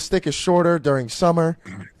shadow of the stick is shorter during summer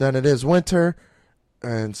than it is winter.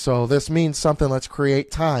 And so this means something. Let's create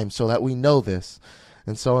time so that we know this.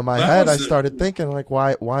 And so in my head, I started thinking,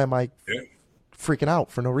 why am I freaking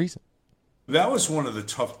out for no reason? That was one of the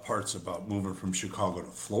tough parts about moving from Chicago to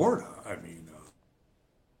Florida. I mean,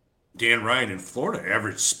 Dan Ryan in Florida,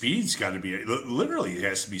 average speed's got to be, literally it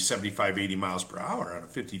has to be 75, 80 miles per hour on a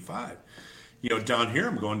 55. Down here,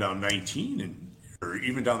 I'm going down 19 or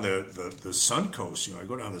even down the Sun Coast. I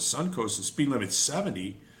go down the Sun Coast, the speed limit's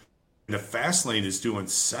 70. And the fast lane is doing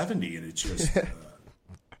 70, and it just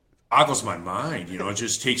boggles my mind. It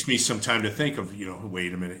just takes me some time to think of,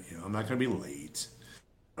 wait a minute, I'm not going to be late.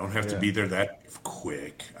 I don't have to be there that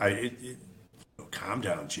quick. Calm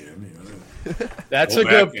down, Jim. That's a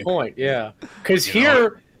good point, yeah. Because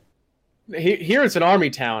here it's an Army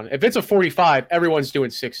town. If it's a 45, everyone's doing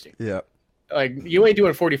 60. Yeah. Like, you ain't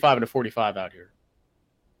doing 45 in a 45 out here.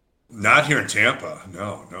 Not here in Tampa.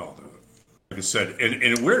 No. Like I said,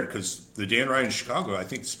 and weird because the Dan Ryan in Chicago, I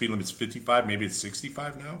think the speed limit's 55, maybe it's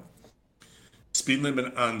 65 now. Speed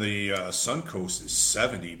limit on the Sun Coast is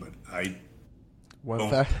 70, but I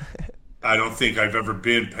don't think I've ever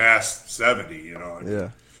been past 70. Not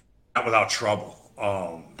without trouble.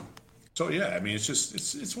 So yeah, it's just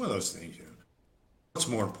it's one of those things. What's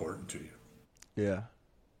more important to you? Yeah.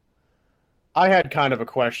 I had kind of a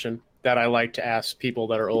question that I like to ask people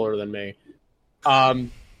that are older than me.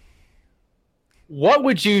 What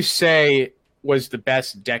would you say was the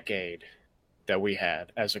best decade that we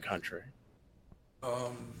had as a country?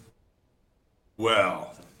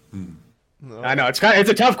 Well, I know it's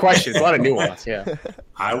a tough question. It's a lot of nuance. Yeah,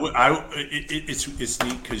 it's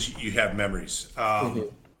neat because you have memories.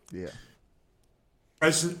 Yeah.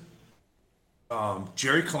 President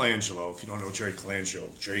Jerry Colangelo. If you don't know Jerry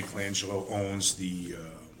Colangelo owns the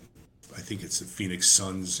I think it's the Phoenix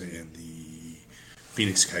Suns and the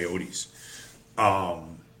Phoenix Coyotes.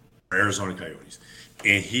 Arizona Coyotes.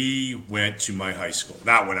 And he went to my high school.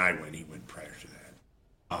 Not when I went, he went prior to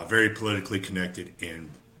that. Very politically connected, and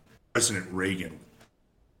President Reagan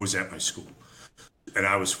was at my school. And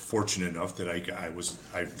I was fortunate enough that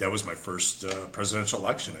that was my first presidential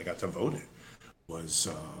election I got to vote in. I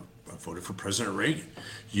voted for President Reagan.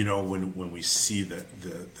 When we see the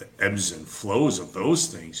ebbs and flows of those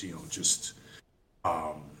things, and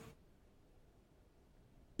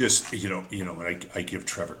I give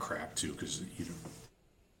Trevor crap too because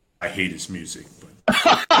I hate his music, but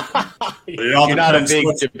you're not a big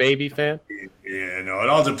baby fan. Yeah, no, it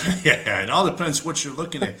all depends. Yeah, it all depends what you're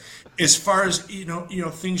looking at. As far as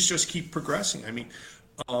things just keep progressing.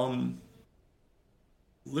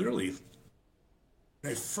 Literally,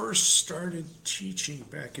 when I first started teaching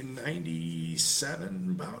back in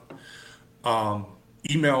 '97,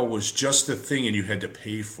 email was just a thing, and you had to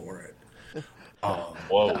pay for it.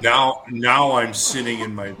 Now I'm sitting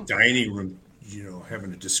in my dining room,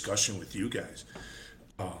 having a discussion with you guys.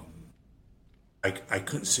 I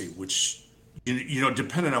couldn't say which,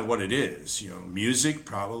 depending on what it is, music,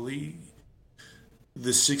 probably the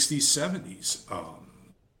 60s, 70s.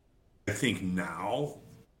 I think now,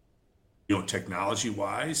 technology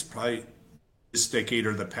wise, probably this decade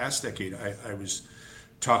or the past decade, I was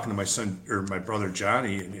talking to my son or my brother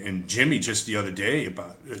Johnny and Jimmy just the other day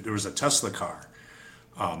about there was a Tesla car.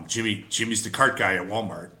 Jimmy's the cart guy at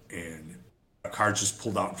Walmart, and a car just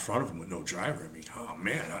pulled out in front of him with no driver. Oh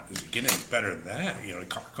man, does it get any better than that? The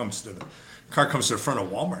car comes to the front of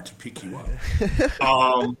Walmart to pick you up.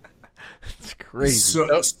 It's crazy.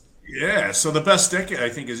 Yeah, so the best decade I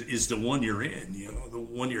think is the one you're in, the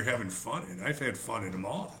one you're having fun in. I've had fun in them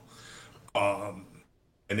all, um,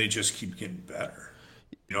 and they just keep getting better.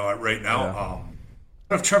 Right now, Yeah. I don't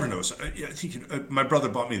know if Trevor knows. Yeah, my brother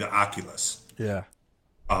bought me the Oculus. Yeah.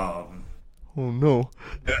 Um, Oh no.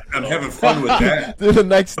 I'm having fun with that. Then the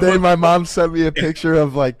next day, my mom sent me a picture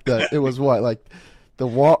of it was what, like the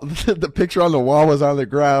wall, the picture on the wall was on the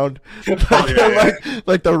ground,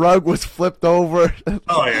 like the rug was flipped over.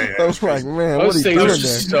 Oh yeah. I was like, man, what are Those you things doing are there?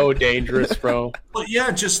 just so dangerous, bro. Well,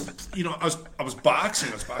 yeah, just I was boxing.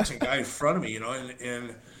 I was boxing a guy in front of me,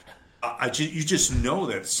 and you just know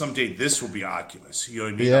that someday this will be Oculus. You know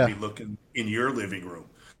what I mean? Yeah. I'll be looking in your living room.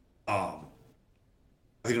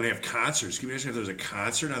 They're gonna have concerts. Can you imagine if there was a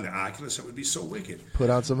concert on the Oculus? That would be so wicked.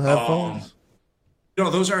 Put on some headphones.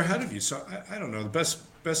 Those are ahead of you. So I don't know. The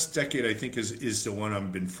best decade I think is the one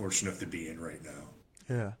I've been fortunate enough to be in right now.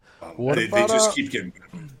 Yeah. They just keep getting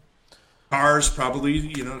better. Cars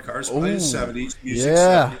probably, cars probably the 70s. Music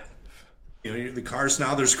Yeah. 70s. The cars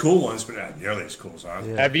now, there's cool ones, but not nearly as cool as ours.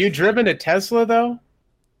 Yeah. Have you driven a Tesla though?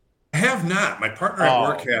 I have not. My partner at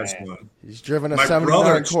work has one. He's driven a My 79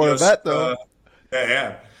 brother Corvette though.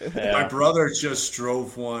 Yeah. My brother just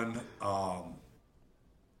drove one, or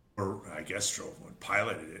I guess drove one,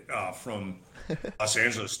 piloted it from Los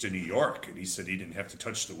Angeles to New York, and he said he didn't have to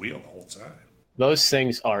touch the wheel the whole time. Those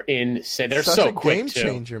things are insane. They're Such so a quick game too.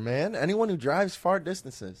 changer, man. Anyone who drives far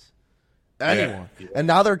distances, anyone. Yeah. And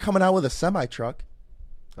now they're coming out with a semi truck.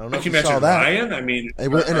 I don't know if Can you you saw imagine that. Ryan? I mean, They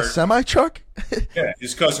were in a semi truck. yeah,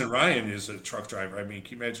 his cousin Ryan is a truck driver. I mean,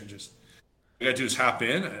 can you imagine just you got to do is hop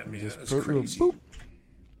in? I mean, that's crazy. Boop.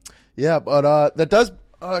 Yeah, but that does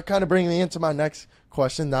kind of bring me into my next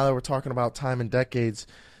question. Now that we're talking about time and decades,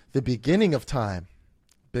 the beginning of time.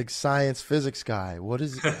 Big science physics guy. What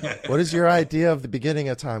is your idea of the beginning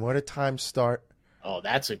of time? Where did time start? Oh,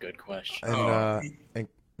 that's a good question. And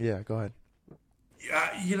yeah, go ahead.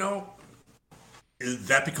 Yeah,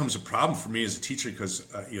 that becomes a problem for me as a teacher because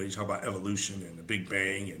you talk about evolution and the Big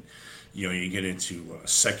Bang, and you get into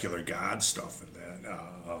secular God stuff and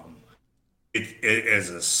that. As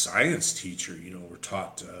a science teacher, we're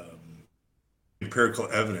taught empirical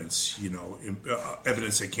evidence,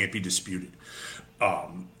 evidence that can't be disputed,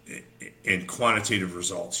 and quantitative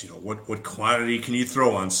results. What quantity can you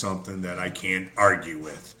throw on something that I can't argue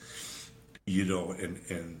with?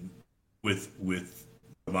 And with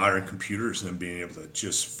modern computers and them being able to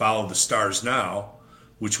just follow the stars now,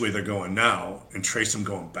 which way they're going now, and trace them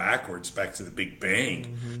going backwards back to the Big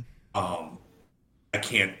Bang. Mm-hmm. I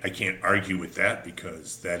can't argue with that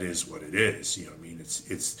because that is what it is. I mean,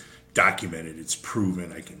 it's documented, it's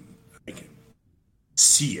proven. I can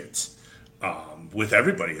see it. With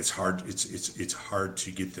everybody, it's hard. It's hard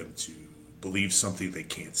to get them to believe something they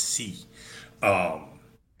can't see. But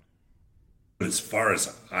as far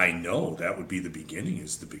as I know, that would be the beginning.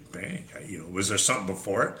 Is the Big Bang? Was there something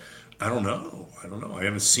before it? I don't know. I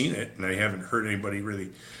haven't seen it, and I haven't heard anybody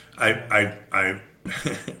really. I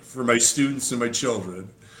for my students and my children,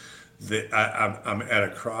 that I'm at a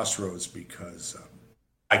crossroads because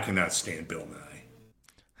I cannot stand Bill Nye.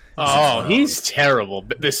 He's terrible.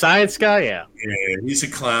 The science guy, yeah. Yeah, he's a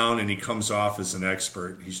clown, and he comes off as an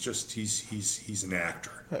expert. He's an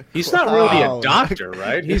actor. He's not really a doctor,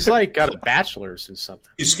 right? He's got a bachelor's in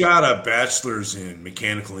something. He's got a bachelor's in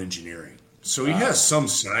mechanical engineering, so he has some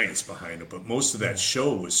science behind it. But most of that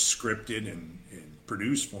show was scripted and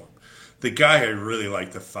produced for him. The guy I really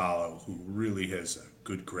like to follow, who really has a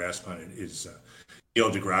good grasp on it, is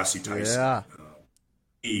Neil deGrasse Tyson. Yeah.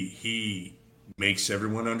 He makes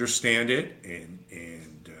everyone understand it and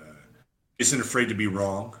isn't afraid to be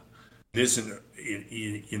wrong.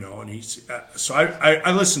 And he's so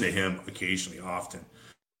I listen to him occasionally, often.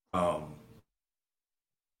 So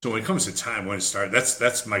when it comes to time when it started,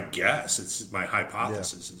 that's my guess. It's my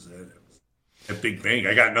hypothesis is that at Big Bang.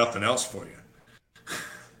 I got nothing else for you.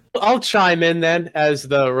 I'll chime in then as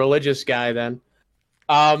the religious guy then.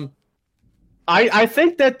 I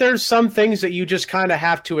think that there's some things that you just kind of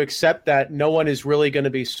have to accept that no one is really going to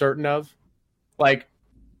be certain of.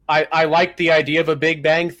 I like the idea of a Big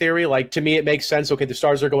Bang theory. To me, it makes sense. Okay, the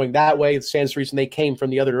stars are going that way. It stands to reason they came from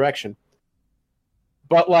the other direction.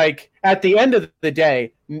 But at the end of the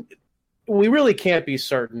day, we really can't be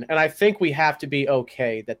certain. And I think we have to be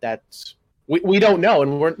okay that's we don't know.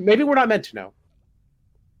 And maybe we're not meant to know.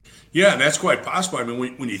 Yeah, and that's quite possible. I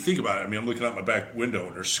mean, when you think about it, I'm looking out my back window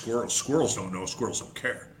and there's squirrels. Squirrels don't know. Squirrels don't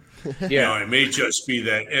care. Yeah, it may just be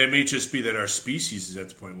that our species is at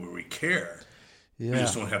the point where we care. Yeah. We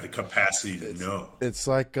just don't have the capacity to know. It's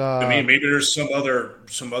like I mean, maybe there's some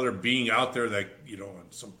other being out there that, on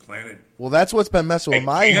some planet. Well, that's what's been messing with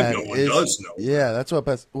my head. No one does know. Yeah, that's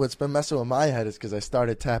what's been messing with my head is because I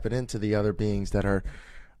started tapping into the other beings that are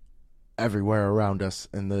everywhere around us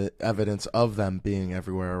and the evidence of them being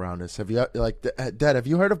everywhere around us. Have you Dad? Have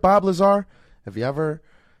you heard of Bob Lazar? Have you ever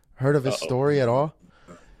heard of his story at all?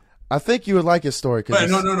 I think you would like his story. No.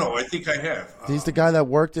 I think I have. He's the guy that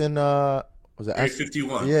worked in was it Area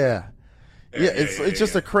 51? Yeah. It's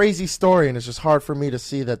just a crazy story, and it's just hard for me to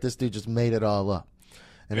see that this dude just made it all up.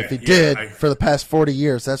 And if he did for the past 40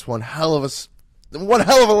 years, that's one hell of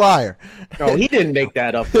a liar. No, he didn't make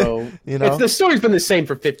that up, though. The story's been the same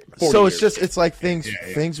for 40 so years. It's like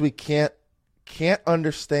things we can't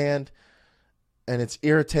understand, and it's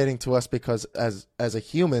irritating to us because as a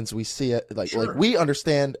humans we see it like we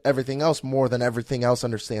understand everything else more than everything else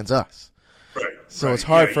understands us. Right. So it's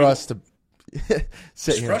hard for us to.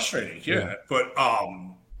 It's frustrating, but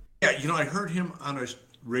I heard him on a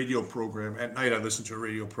radio program at night. I listened to a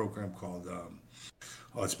radio program called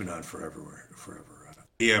it's been on forever,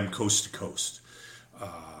 AM Coast to Coast.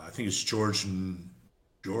 I think it's George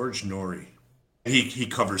Norrie. He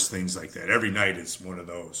covers things like that every night. It's one of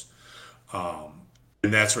those,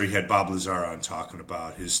 and that's where he had Bob Lazar on talking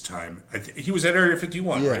about his time. He was at Area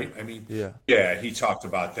 51, right? I mean, he talked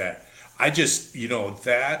about that. I just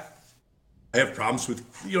that. I have problems with,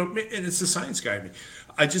 and it's the science guy in me.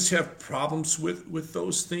 I just have problems with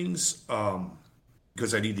those things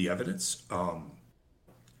because I need the evidence. And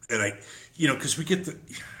because we get the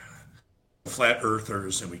flat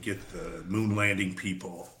earthers and we get the moon landing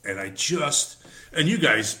people. And and you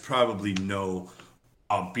guys probably know,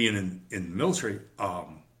 being in the military,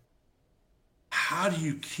 how do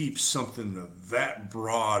you keep something that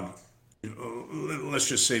broad? Let's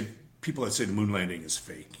just say people that say the moon landing is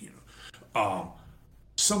fake,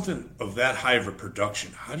 something of that high of a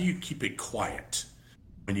production, how do you keep it quiet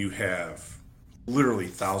when you have literally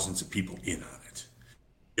thousands of people in on it?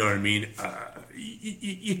 You know what I mean?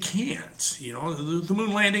 You can't. The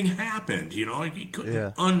moon landing happened. You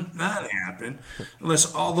couldn't not happen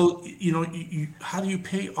unless all those. How do you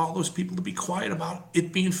pay all those people to be quiet about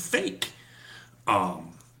it being fake? I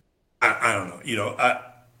don't know.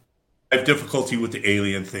 I have difficulty with the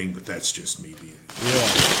alien thing, but that's just me being.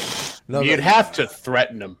 No, you'd have to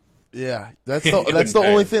threaten them. Yeah, that's the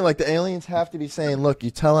only thing. Like the aliens have to be saying, "Look, you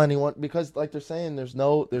tell anyone," because like they're saying, there's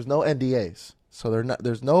no NDAs, so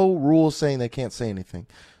there's no rules saying they can't say anything.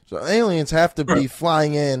 So aliens have to be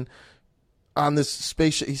flying in on this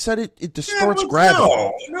spaceship. He said it distorts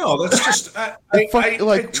gravity. No, that's just I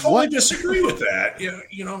totally disagree with that.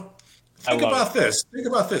 Think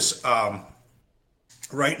about this.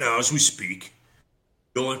 Right now, as we speak,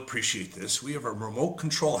 you'll appreciate this. We have a remote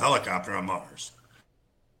control helicopter on Mars.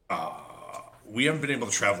 We haven't been able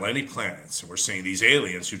to travel any planets, and we're seeing these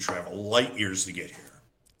aliens who travel light years to get here.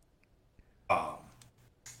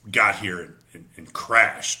 Got here and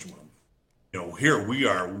crashed. Here we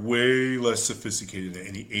are way less sophisticated than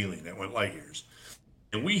any alien that went light years.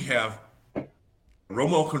 And we have a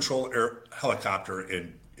remote control helicopter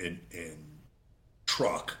and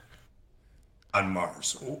truck on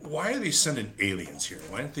Mars. Why are they sending aliens here?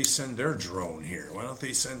 Why don't they send their drone here? Why don't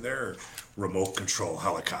they send their remote control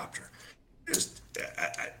helicopter?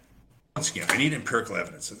 Once again, I need empirical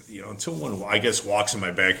evidence. Until one, I guess, walks in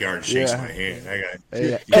my backyard and shakes my hand.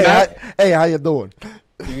 Hey, how you doing?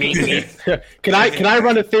 Can I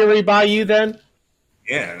run a theory by you then?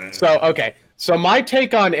 Yeah. So my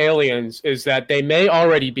take on aliens is that they may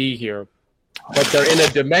already be here, but they're in a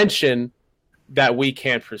dimension that we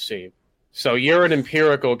can't perceive. So you're an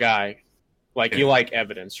empirical guy, you like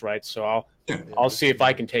evidence, right? So I'll see if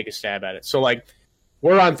I can take a stab at it. So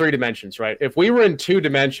we're on 3 dimensions, right? If we were in 2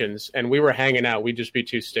 dimensions and we were hanging out, we'd just be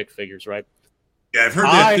 2 stick figures, right? Yeah, I've heard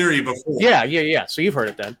that theory before. Yeah. So you've heard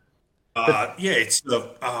it then. It's the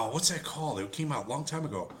what's that called? It came out a long time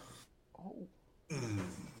ago.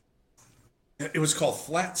 It was called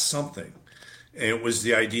flat something. And it was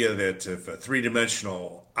the idea that if a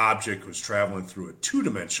 3-dimensional object was traveling through a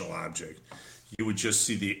 2-dimensional object, you would just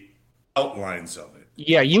see the outlines of it.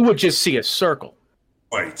 Yeah, you would just see a circle.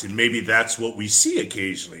 Right, and maybe that's what we see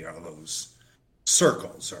occasionally are those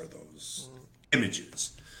circles, are those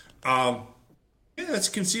images. That's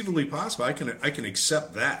conceivably possible. I can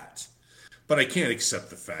accept that, but I can't accept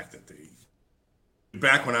the fact that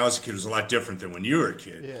back when I was a kid, it was a lot different than when you were a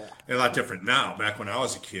kid. Yeah. And a lot different now. Back when I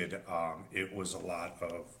was a kid, it was a lot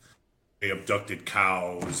of, they abducted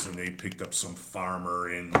cows and they picked up some farmer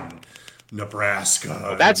in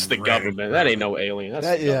Nebraska. That's the government. That ain't no alien. That's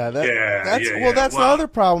That's the other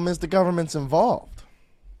problem is the government's involved.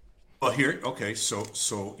 Well,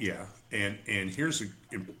 so yeah, and here's I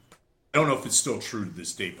don't know if it's still true to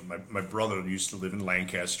this day, but my brother used to live in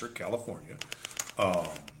Lancaster, California,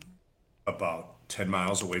 about 10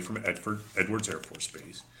 miles away from Edwards Air Force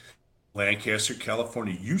Base. Lancaster,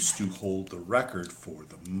 California used to hold the record for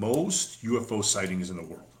the most UFO sightings in the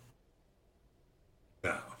world.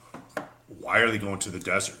 Now, why are they going to the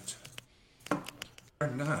desert? They're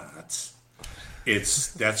not.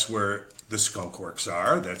 That's where the skunk works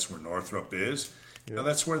are. That's where Northrop is.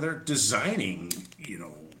 That's where they're designing,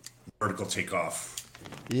 vertical takeoff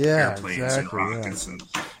airplanes and rockets and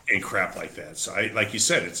crap like that. So, like you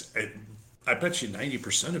said, I bet you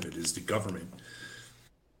 90% of it is the government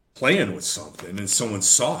playing with something, and someone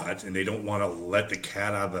saw it, and they don't want to let the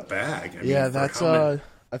cat out of the bag. That's I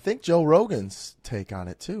think Joe Rogan's take on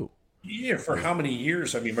it too. Yeah, for how many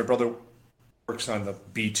years? I mean, my brother works on the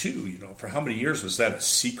B-2, for how many years was that a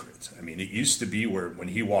secret? I mean, it used to be where when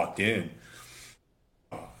he walked in,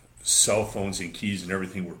 cell phones and keys and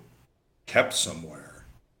everything were kept somewhere,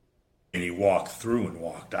 and he walked through and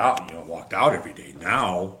walked out every day.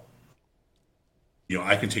 Now,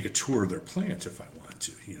 I can take a tour of their plant if I want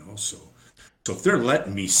to, so if they're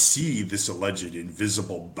letting me see this alleged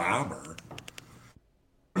invisible bomber,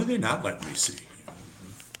 what are they not letting me see?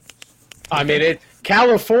 I mean,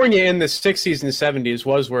 California in the 60s and 70s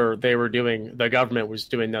was where the government was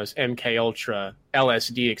doing those MK Ultra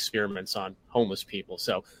LSD experiments on homeless people.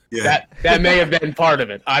 So that may have been part of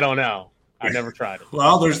it. I don't know. I never tried it.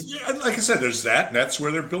 Well, like I said, there's that, and that's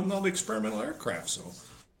where they're building all the experimental aircraft. So,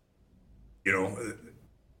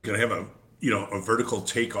 gonna have a vertical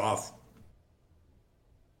takeoff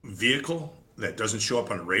vehicle that doesn't show up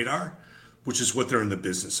on radar, which is what they're in the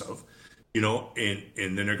business of.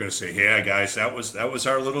 And then they're going to say, "Hey, guys, that was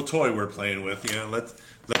our little toy we're playing with.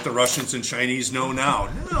 Let the Russians and Chinese know now."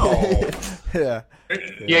 No,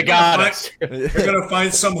 you got it. They're going to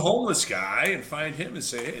find some homeless guy and find him and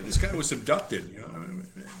say, "Hey, this guy was abducted."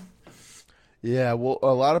 Yeah, well,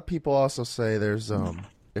 a lot of people also say there's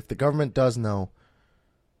if the government does know,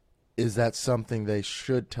 is that something they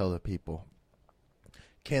should tell the people?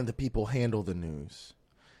 Can the people handle the news?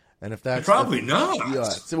 And if that's probably not.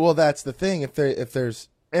 Yeah, well, that's the thing. If there's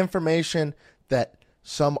information that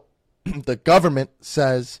the government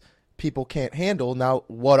says people can't handle, now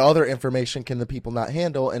what other information can the people not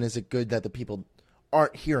handle? And is it good that the people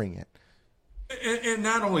aren't hearing it? And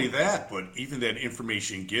not only that, but even that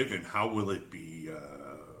information given, how will it be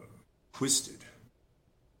twisted?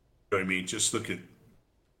 You know what I mean? Just look at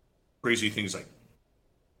crazy things like,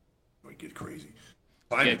 get crazy.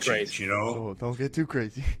 Climate change, Oh, don't get too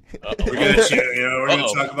crazy. We're gonna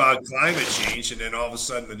talk about climate change, and then all of a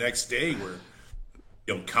sudden, the next day, we're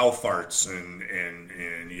cow farts and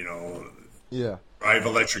drive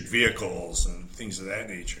electric vehicles and things of that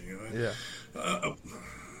nature.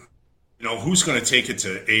 Who's going to take it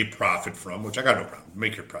to a profit from? Which I got no problem.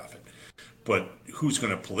 Make your profit, but who's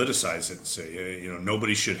going to politicize it and say, hey,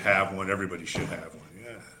 nobody should have one, everybody should have one?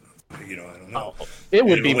 I don't know. It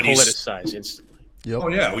would be politicized instantly. Yep. Oh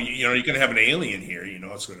yeah, you're going to have an alien here.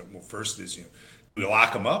 It's going to. Well, first is we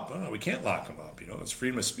lock him up. Oh, we can't lock him up. It's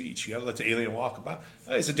freedom of speech. You got to let the alien walk about.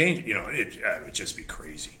 It's a danger. It would just be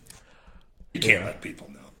crazy. You can't let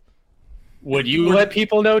people know. Would you let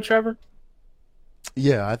people know, Trevor?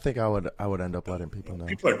 Yeah, I think I would end up letting people know.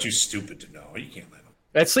 People are too stupid to know. You can't let them.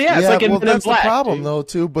 It's like in that's Black, the problem dude. though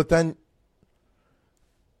too. But then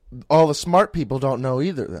all the smart people don't know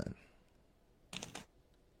either. Then.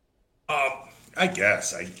 I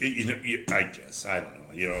guess. I guess. I don't know.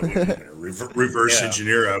 Reverse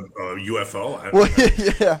engineer a UFO.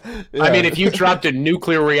 Yeah. I mean, if you dropped a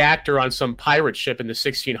nuclear reactor on some pirate ship in the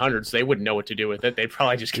 1600s, they wouldn't know what to do with it. They'd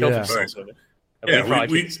probably just kill themselves with it.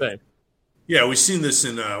 Yeah, we've seen this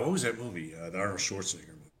in what was that movie? The Arnold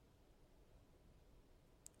Schwarzenegger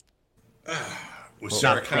movie. With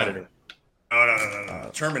Sarah Connor. No.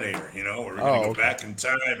 Terminator. Where we're going to go back in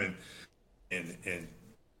time and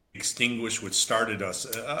extinguish what started us.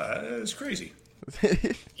 It's crazy.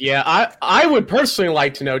 Yeah, I would personally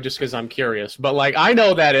like to know, just because I'm curious. But I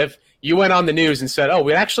know that if you went on the news and said, "Oh,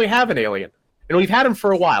 we actually have an alien, and we've had him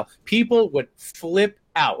for a while," people would flip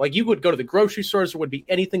out. You would go to the grocery stores, there would be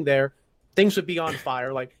anything there, things would be on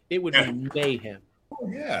fire. It would be mayhem. Oh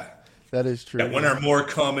yeah, that is true. When are more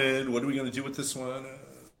coming? What are we going to do with this one?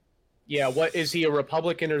 Yeah, what is he, a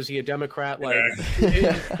Republican or is he a Democrat?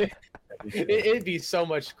 It'd be so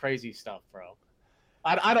much crazy stuff, bro.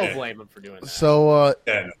 I don't blame him for doing that. So,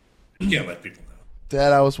 you can't let people know.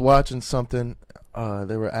 Dad, I was watching something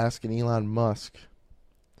they were asking Elon Musk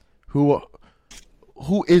who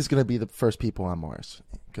is going to be the first people on Mars.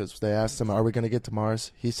 Because they asked him, are we going to get to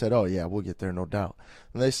Mars? He said, oh, yeah, we'll get there, no doubt.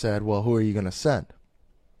 And they said, well, who are you going to send?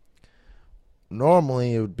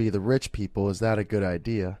 Normally, it would be the rich people. Is that a good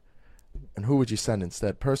idea? And who would you send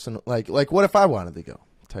instead? Like what if I wanted to go?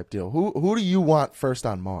 Type deal. Who do you want first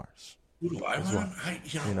on Mars? Who do I want?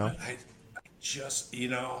 Well? I just,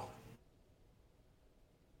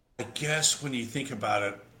 I guess when you think about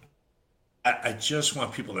it, I just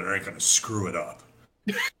want people that aren't going to screw it up.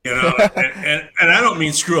 And I don't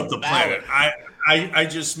mean screw up the planet. I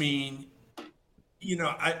just mean,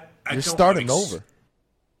 I You're starting over.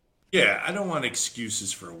 Yeah, I don't want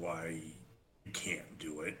excuses for why you can't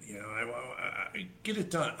do it. I get it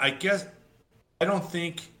done. I guess I don't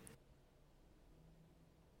think.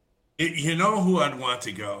 You know who I'd want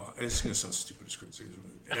to go? It's going to sound stupid as crazy.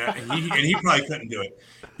 And he probably couldn't do it.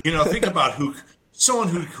 Think about someone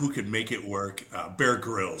who could make it work. Bear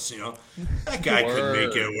Grylls, that guy could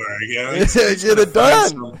make it work. He's get it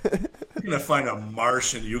done. He's going to find a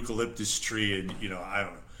Martian eucalyptus tree, and I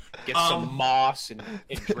don't know. Get some moss and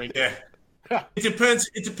drink it. Yeah. It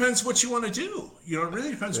depends what you want to do. It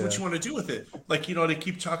really depends what you want to do with it. Like, they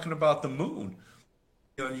keep talking about the moon.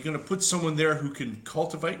 You're going to put someone there who can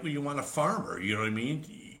cultivate where you want a farmer. You know what I mean?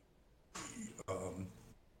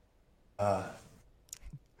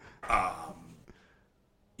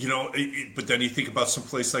 But then you think about some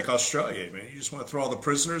place like Australia, man. You just want to throw all the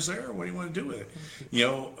prisoners there? What do you want to do with it?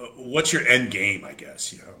 What's your end game, I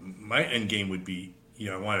guess? My end game would be,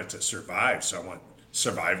 I want it to survive, so I want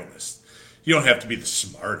survivalists. You don't have to be the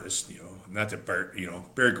smartest, Not that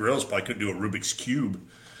Bear Grylls probably couldn't do a Rubik's Cube,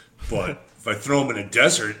 but if I throw him in a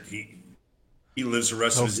desert, he lives the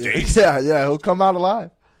rest of his days. Yeah, he'll come out alive.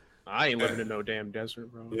 I ain't living in no damn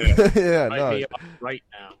desert, bro. Yeah, I'd be up right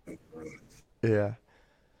now. Yeah.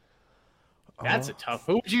 That's a tough.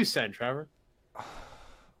 Who would you send, Trevor?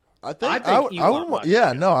 I think I would want.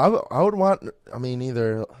 Yeah, no, I would want. I mean,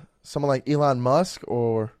 either someone like Elon Musk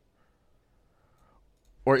or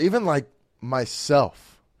even like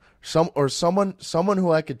myself, someone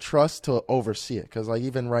who I could trust to oversee it. Because like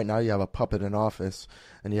even right now, you have a puppet in office,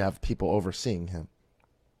 and you have people overseeing him.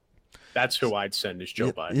 That's who I'd send is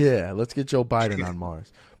Joe Biden. Yeah, let's get Joe Biden on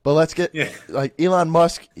Mars. But let's get like Elon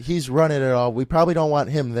Musk. He's running it all. We probably don't want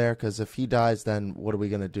him there because if he dies, then what are we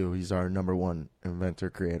gonna do? He's our number one inventor,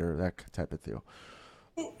 creator, that type of deal.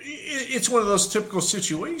 Well, it's one of those typical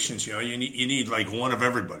situations. You need like one of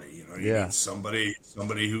everybody. You need somebody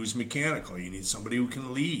who's mechanical. You need somebody who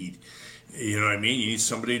can lead. You know what I mean? You need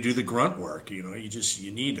somebody to do the grunt work. You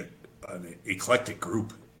need an eclectic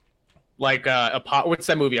group. Like what's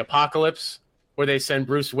that movie, Apocalypse? Where they send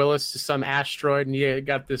Bruce Willis to some asteroid, and you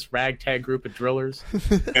got this ragtag group of drillers.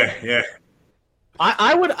 Yeah.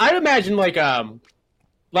 I'd imagine like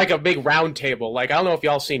a big round table. Like I don't know if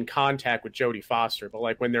y'all seen Contact with Jodie Foster, but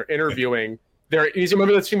like when they're interviewing, you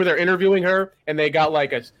remember that scene where they're interviewing her, and they got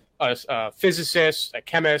like a physicist, a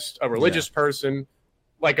chemist, a religious person,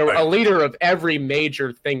 like a leader of every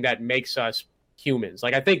major thing that makes us humans.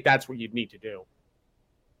 Like I think that's what you'd need to do.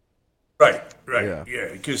 Right. Yeah,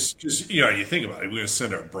 because you think about it, we're going to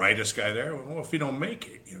send our brightest guy there. Well, if we don't make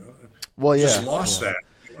it, well, just lost that.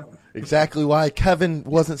 Exactly why Kevin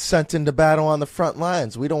wasn't sent into battle on the front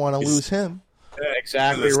lines. We don't want to lose him. Yeah,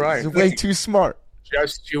 exactly right. He's way too smart.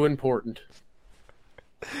 Just too important.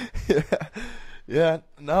 Yeah.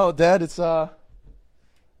 No, Dad. It's I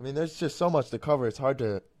mean, there's just so much to cover. It's hard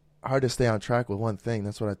to stay on track with one thing.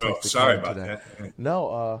 That's what I took. Sorry about today. that.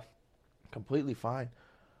 No, completely fine.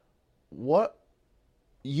 How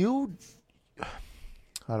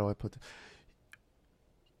do I put this?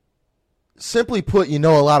 Simply put, a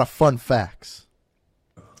lot of fun facts.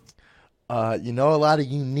 A lot of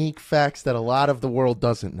unique facts that a lot of the world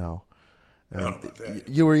doesn't know.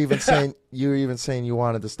 You were even saying you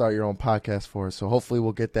wanted to start your own podcast for us, so hopefully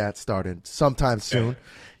we'll get that started sometime soon.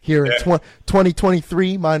 Here in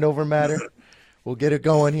 2023, Mind Over Matter. We'll get it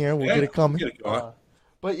going here. We'll get it coming. Get it going.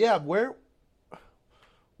 But yeah,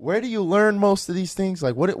 where do you learn most of these things?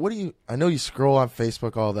 Like, what do you? I know you scroll on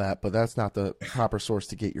Facebook, all that, but that's not the proper source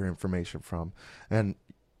to get your information from. And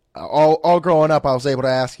all growing up, I was able to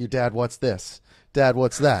ask you, Dad, what's this? Dad,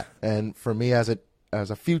 what's that? And for me, as a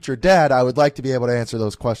future dad, I would like to be able to answer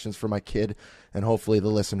those questions for my kid and hopefully the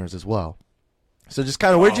listeners as well. So, just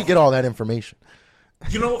kind of, where'd you get all that information?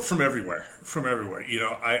 From everywhere.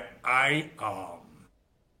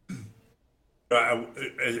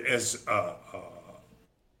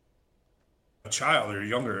 As a child or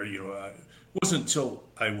younger, it wasn't until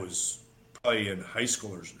I was probably in high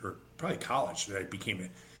school or probably college that I became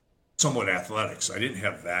somewhat athletic, so I didn't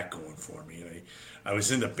have that going for me. And I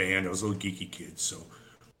was in the band. I was a little geeky kid, so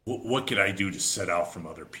what could I do to set out from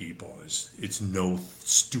other people? It's no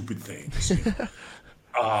stupid things. And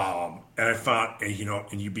I found,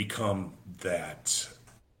 and you become that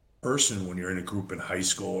person when you're in a group in high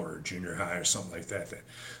school or junior high or something like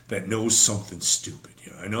that knows something stupid.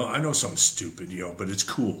 I know something stupid, but it's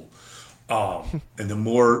cool. And the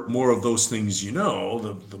more of those things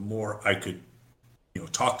the more I could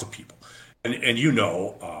talk to people. And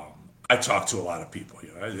I talk to a lot of people.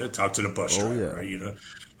 I talk to the bus driver, right?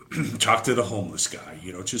 Talk to the homeless guy.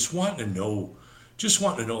 Just wanting to know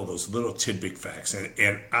those little tidbit facts.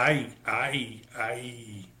 And I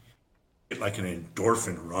get like an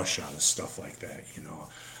endorphin rush out of stuff like that.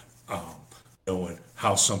 Knowing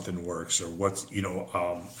how something works or what's.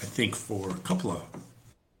 I think for a couple of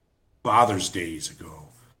Father's Days ago,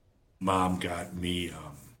 Mom got me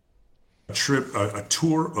a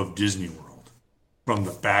tour of Disney World from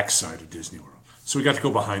the backside of Disney World. So we got to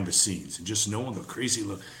go behind the scenes and just knowing the crazy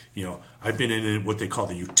look. I've been in what they call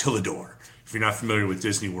the utilidor. If you're not familiar with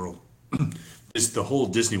Disney World, the whole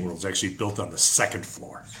Disney World is actually built on the second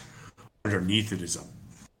floor. Underneath it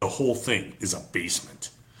the whole thing is a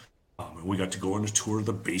basement. And we got to go on a tour of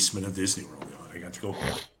the basement of Disney World. I got to go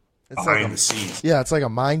behind the scenes. Yeah, it's like a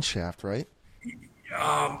mine shaft, right?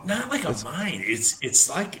 Not like a mine. It's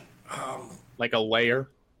like a layer.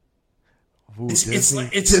 Ooh,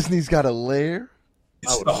 Disney's got a layer.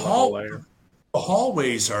 It's the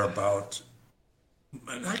hallways are about,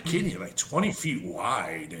 I'm not kidding you, like 20 feet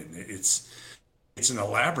wide, and it's an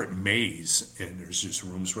elaborate maze. And there's just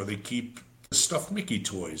rooms where they keep the stuffed Mickey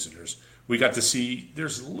toys, and we got to see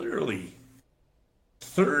there's literally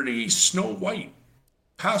 30 Snow White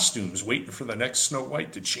costumes waiting for the next Snow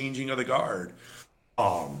White, the changing of the guard.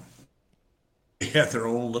 They have their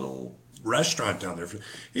own little restaurant down there.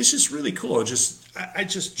 It's just really cool. I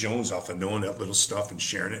just jones off of knowing that little stuff and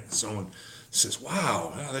sharing it. And someone says,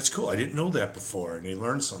 wow, that's cool. I didn't know that before. And they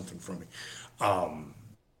learned something from me. I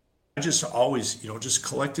just always, just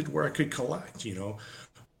collected where I could collect,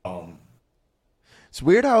 It's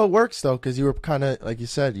weird how it works, though, because you were kind of, like you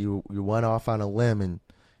said, you went off on a limb and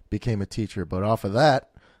became a teacher. But off of that,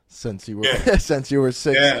 since you were since you were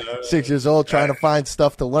 6 years old, trying to find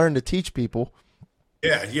stuff to learn to teach people.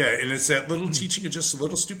 Yeah, and it's that little teaching of just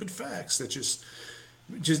little stupid facts that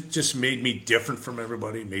just made me different from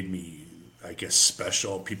everybody, made me, I guess,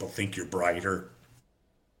 special. People think you're brighter.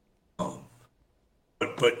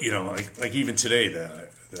 But like even today, the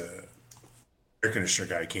air conditioner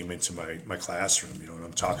guy came into my classroom, and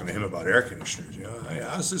I'm talking to him about air conditioners. Hey,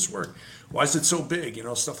 how does this work? Why is it so big?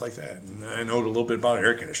 Stuff like that. And I know a little bit about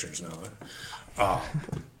air conditioners now.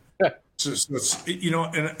 So it's,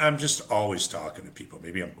 and I'm just always talking to people.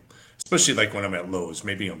 Maybe especially like when I'm at Lowe's,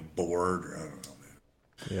 maybe I'm bored or I don't know, man.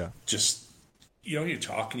 Yeah. Just, you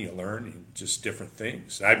talk and you learn and just different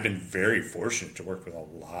things. I've been very fortunate to work with a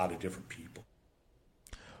lot of different people.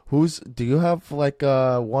 Do you have like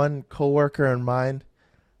one coworker in mind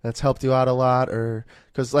that's helped you out a lot? Or,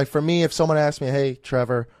 because like for me, if someone asked me, hey,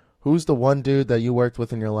 Trevor, who's the one dude that you worked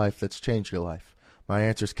with in your life that's changed your life? My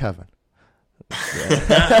answer is Kevin.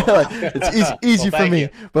 Yeah. It's easy for me,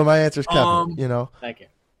 but my answer is Kevin. Thank you.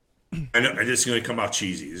 I know it's going to come out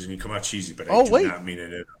cheesy. It's going to come out cheesy, but I do not mean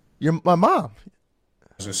it at all. You're my mom.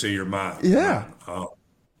 I was going to say your mom. Yeah. Your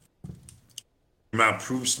mom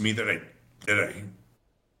proves to me that I.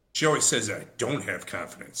 She always says that I don't have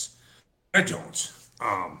confidence. I don't.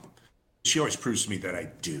 She always proves to me that I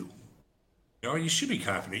do. You should be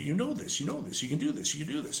confident. You know this. You know this. You can do this. You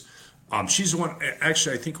can do this. She's the one.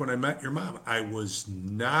 Actually, I think when I met your mom, I was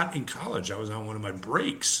not in college. I was on one of my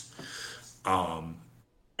breaks. I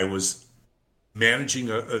was managing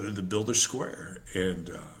the Builder Square,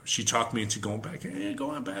 and she talked me into going back. Hey, go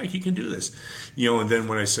on back. You can do this. And then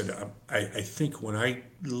when I said, I think when I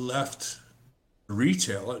left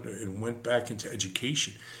retail and went back into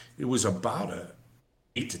education, it was about a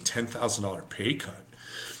 $8,000 to $10,000 pay cut.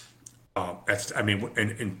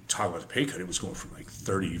 And talk about the pay cut, it was going from like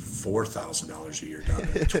 $34,000 a year down to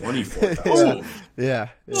 $24,000. Yeah.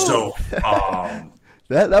 So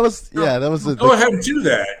that was go ahead and do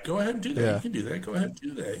that. Go ahead and do that. Yeah. You can do that. Go ahead and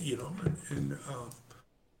do that.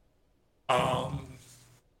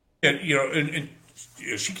 And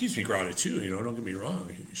she keeps me grounded too. Don't get me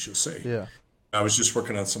wrong. She'll say, yeah. I was just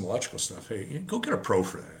working on some electrical stuff. Hey, go get a pro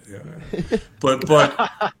for that. Yeah.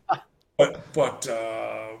 But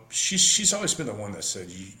she's always been the one that said,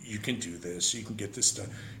 you can do this, you can get this done.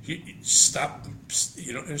 Stop,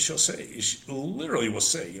 and she'll say, she literally will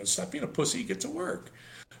say, stop being a pussy, get to work.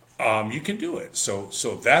 you can do it. So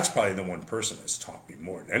that's probably the one person that's taught me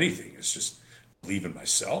more than anything is just believe in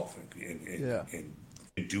myself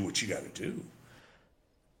and do what you got to do.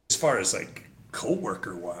 As far as like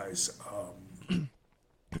coworker wise,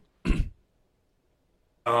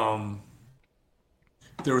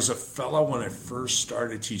 there was a fellow when I first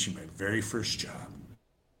started teaching my very first job,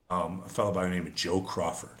 a fellow by the name of Joe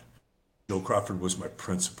Crawford. Joe Crawford was my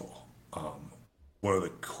principal. One of the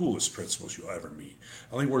coolest principals you'll ever meet.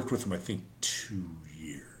 I only worked with him, I think, 2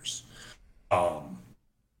 years.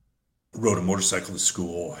 Rode a motorcycle to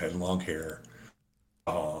school, had long hair.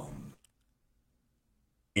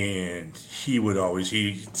 And he would always,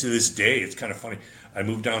 to this day, it's kind of funny. I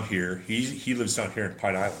moved down here. He lives down here in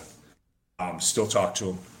Pine Island. Still talk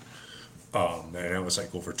to him. And that was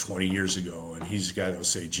like over 20 years ago. And he's the guy that will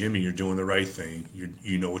say, Jimmy, you're doing the right thing.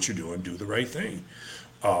 You know what you're doing. Do the right thing.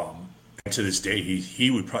 And to this day,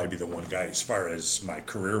 he would probably be the one guy, as far as my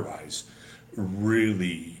career-wise,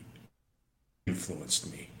 really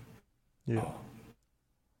influenced me. Yeah.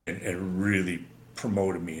 And really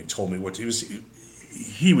promoted me and told me what to do.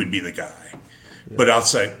 He would be the guy. Yeah. But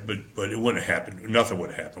outside, but it wouldn't have happened. Nothing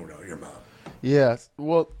would have happened without your mom. Yeah.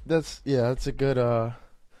 Well, that's a good.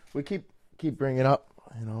 We keep bringing up,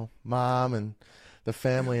 mom and the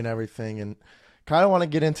family and everything, and kind of want to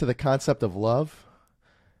get into the concept of love,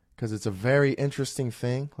 because it's a very interesting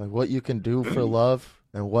thing. Like what you can do for love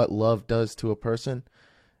and what love does to a person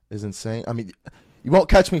is insane. I mean, you won't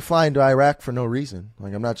catch me flying to Iraq for no reason.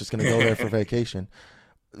 Like I'm not just going to go there for vacation.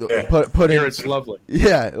 Yeah. Put in, it's lovely.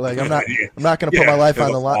 Yeah, like I'm not going to put my life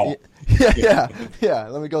on the line. Yeah.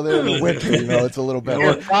 Let me go there in the winter. It's a little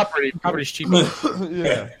better. Property's cheaper.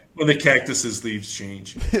 Yeah. When the cactus's leaves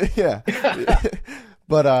change. Yeah.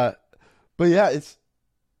 But yeah, it's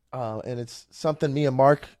and it's something me and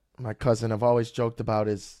Mark, my cousin, have always joked about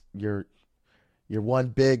is you're one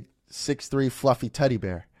big 6'3" fluffy teddy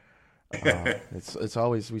bear. It's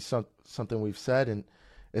always something we've said, and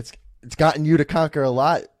it's gotten you to conquer a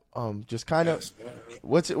lot. Just kind of,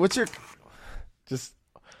 what's your, just,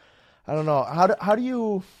 I don't know. How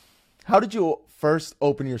did you first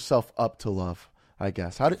open yourself up to love? I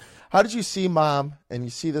guess how did you see mom and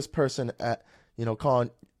you see this person at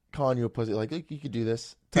calling you a pussy, like you could do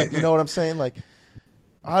this type, you know what I'm saying? Like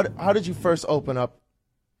how did you first open up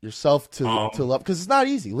yourself to love? Because it's not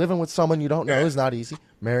easy. Living with someone you don't know is not easy.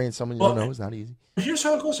 Marrying someone you don't know is not easy. Here's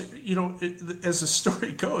how it goes. As the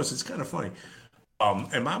story goes, it's kind of funny.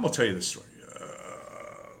 And mom will tell you this story.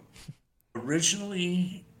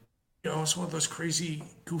 Originally, it's one of those crazy,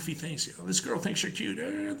 goofy things. This girl thinks you're cute.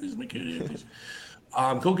 This is my cute.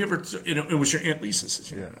 Go give her. It was your Aunt Lisa.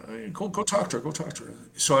 Says, go talk to her. Go talk to her.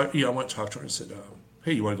 So I went to talk to her and said,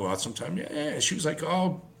 hey, you want to go out sometime? Yeah. She was like,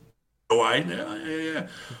 oh, yeah.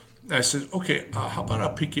 I said, okay. How about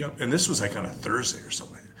I'll pick you up? And this was like on a Thursday or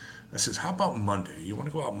something. I says, how about Monday? You want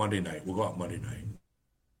to go out Monday night? We'll go out Monday night. And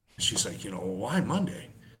she's like, why Monday?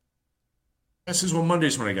 I says, well,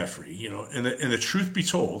 Monday's when I got free, And the truth be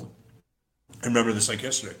told, I remember this like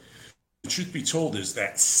yesterday. The truth be told is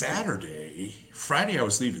that Friday I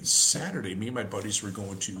was leaving. Saturday, me and my buddies were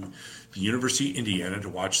going to the University of Indiana to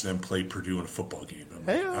watch them play Purdue in a football game.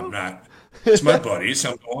 I'm not. It's my buddies.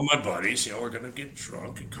 I'm going with my buddies. We're going to get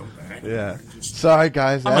drunk and come back. Yeah. Sorry,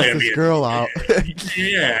 guys. Ask this girl out.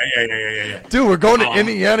 Yeah. Dude, we're going to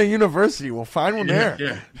Indiana University. We'll find one there.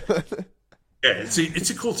 Yeah. Yeah, it's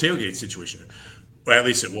a cool tailgate situation. Well, at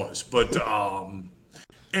least it was. But,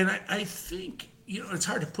 and I think, it's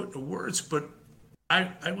hard to put into words, but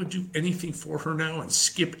I would do anything for her now and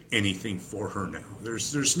skip anything for her now.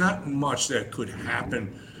 There's not much that could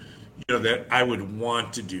happen, that I would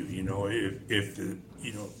want to do. If they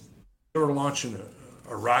were launching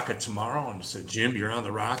a rocket tomorrow and said, Jim, you're on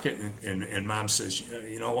the rocket, and mom says,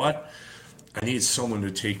 you know what? I need someone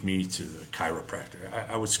to take me to the chiropractor.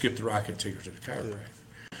 I would skip the rocket and take her to the chiropractor.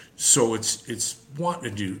 Yeah. So it's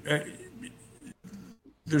wanting to do.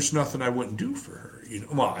 There's nothing I wouldn't do for her.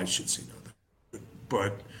 Well, I should say nothing,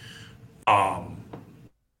 but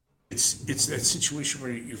it's that situation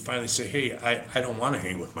where you finally say, hey, I don't want to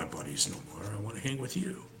hang with my buddies no more. I want to hang with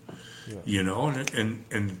you. Yeah.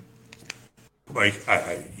 And like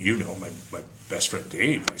my best friend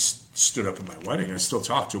Dave, I stood up at my wedding. I still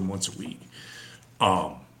talk to him once a week.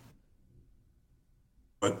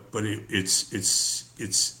 But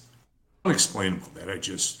it's unexplainable that I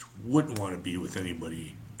just wouldn't want to be with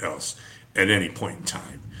anybody else at any point in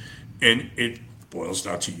time, and it boils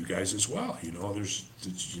down to you guys as well.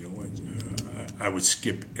 I would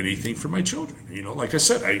skip anything for my children. Like I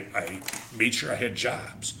said, I made sure I had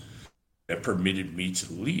jobs that permitted me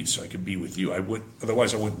to leave so I could be with you.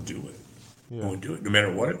 Otherwise I wouldn't do it. Go and do it, no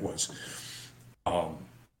matter what it was.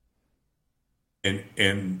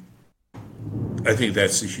 And I think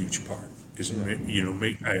that's a huge part.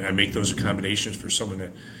 I make those accommodations for someone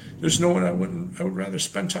that there's no one I would rather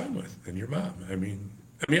spend time with than your mom. I mean,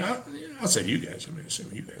 I'll say you guys. I say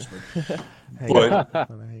you guys, but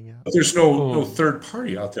there's no third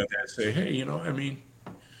party out there that say, hey,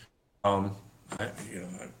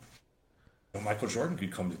 Michael Jordan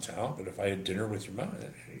could come to town, but if I had dinner with your mom,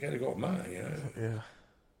 you got to go with mine. Yeah.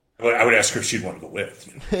 I would ask her if she'd want to go with.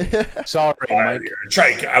 Sorry, Mike. I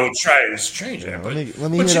would try to change that.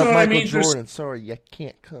 Let me hit up Michael Jordan. Sorry, you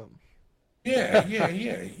can't come. Yeah.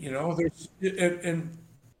 There's and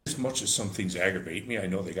as much as some things aggravate me, I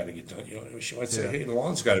know they got to get done. She might say, "Hey, the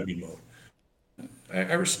lawn's got to be mowed."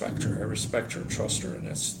 I respect her. I respect her and trust her, and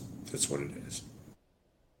that's what it is.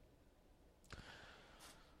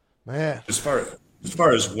 Man, as far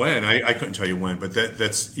as when, I couldn't tell you when, but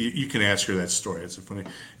that's you can ask her that story. It's a funny,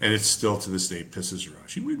 and it's still to this day pisses her off.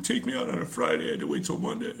 She wouldn't take me out on a Friday. I had to wait till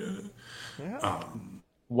Monday.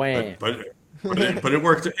 When? But it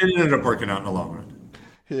worked. It ended up working out in the long run.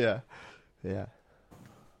 Yeah.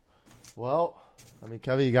 Well,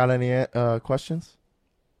 Kevin, you got any questions?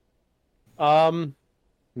 No,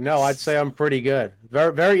 I'd say I'm pretty good.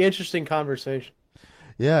 Very, very interesting conversation.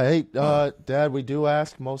 Yeah. Hey, Dad, we do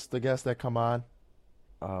ask most of the guests that come on.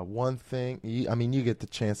 One thing, you get the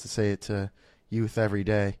chance to say it to youth every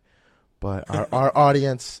day, but our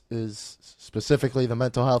audience is specifically the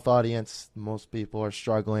mental health audience. Most people are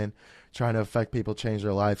struggling, trying to affect people, change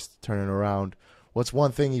their lives, turn it around. What's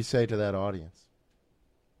one thing you say to that audience?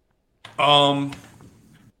 I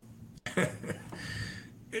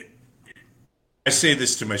say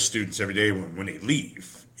this to my students every day when they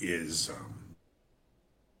leave.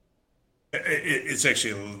 It's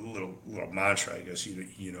actually a little mantra, I guess.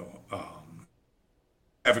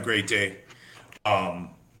 Have a great day.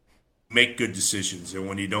 Make good decisions, and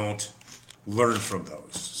when you don't, learn from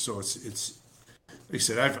those. So it's like I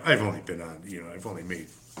said, I've only been on. I've only made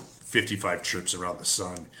 55 trips around the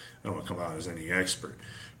sun. I don't want to come out as any expert,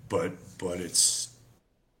 but it's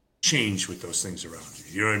change with those things around you.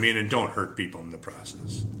 You know what I mean? And don't hurt people in the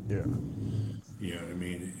process. Yeah. You know what I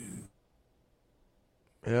mean?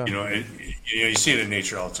 Yeah. You see it in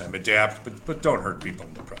nature all the time. Adapt, but don't hurt people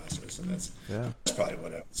in the process. And that's probably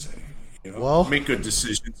what I would say. Well, make good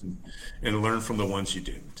decisions and learn from the ones you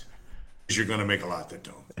didn't, because you're going to make a lot that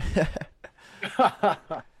don't.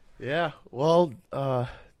 Yeah. Well,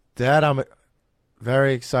 Dad, I'm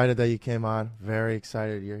very excited that you came on. Very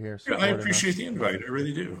excited you're here. I appreciate the invite. I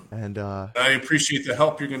really do. And I appreciate the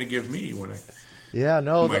help you're going to give me when I. Yeah,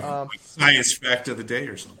 no, my science fact of the day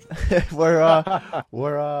or something.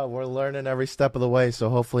 we're learning every step of the way, so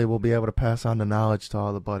hopefully we'll be able to pass on the knowledge to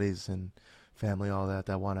all the buddies and family, all that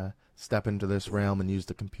want to step into this realm and use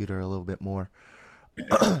the computer a little bit more.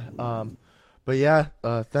 But yeah,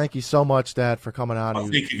 thank you so much, Dad, for coming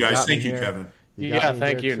on. Thank you guys. Thank you, Kevin.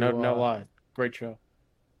 Thank you. No lie. Great show.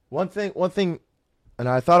 One thing, and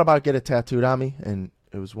I thought about getting it tattooed on me, and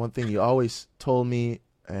it was one thing you always told me.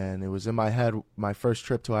 And it was in my head. My first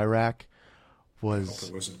trip to Iraq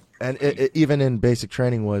was, and it, even in basic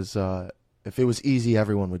training was, if it was easy,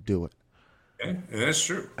 everyone would do it. Yeah, that's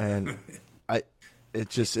true. And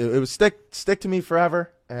it would stick to me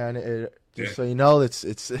forever. And so you know,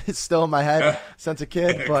 it's still in my head since a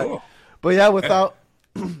kid. But yeah, without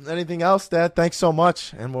anything else, Dad, thanks so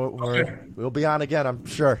much, and we'll be on again, I'm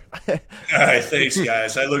sure. All right, thanks,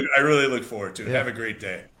 guys. I really look forward to it. Have a great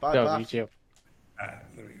day. Bye. You too.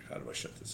 How do I shut this?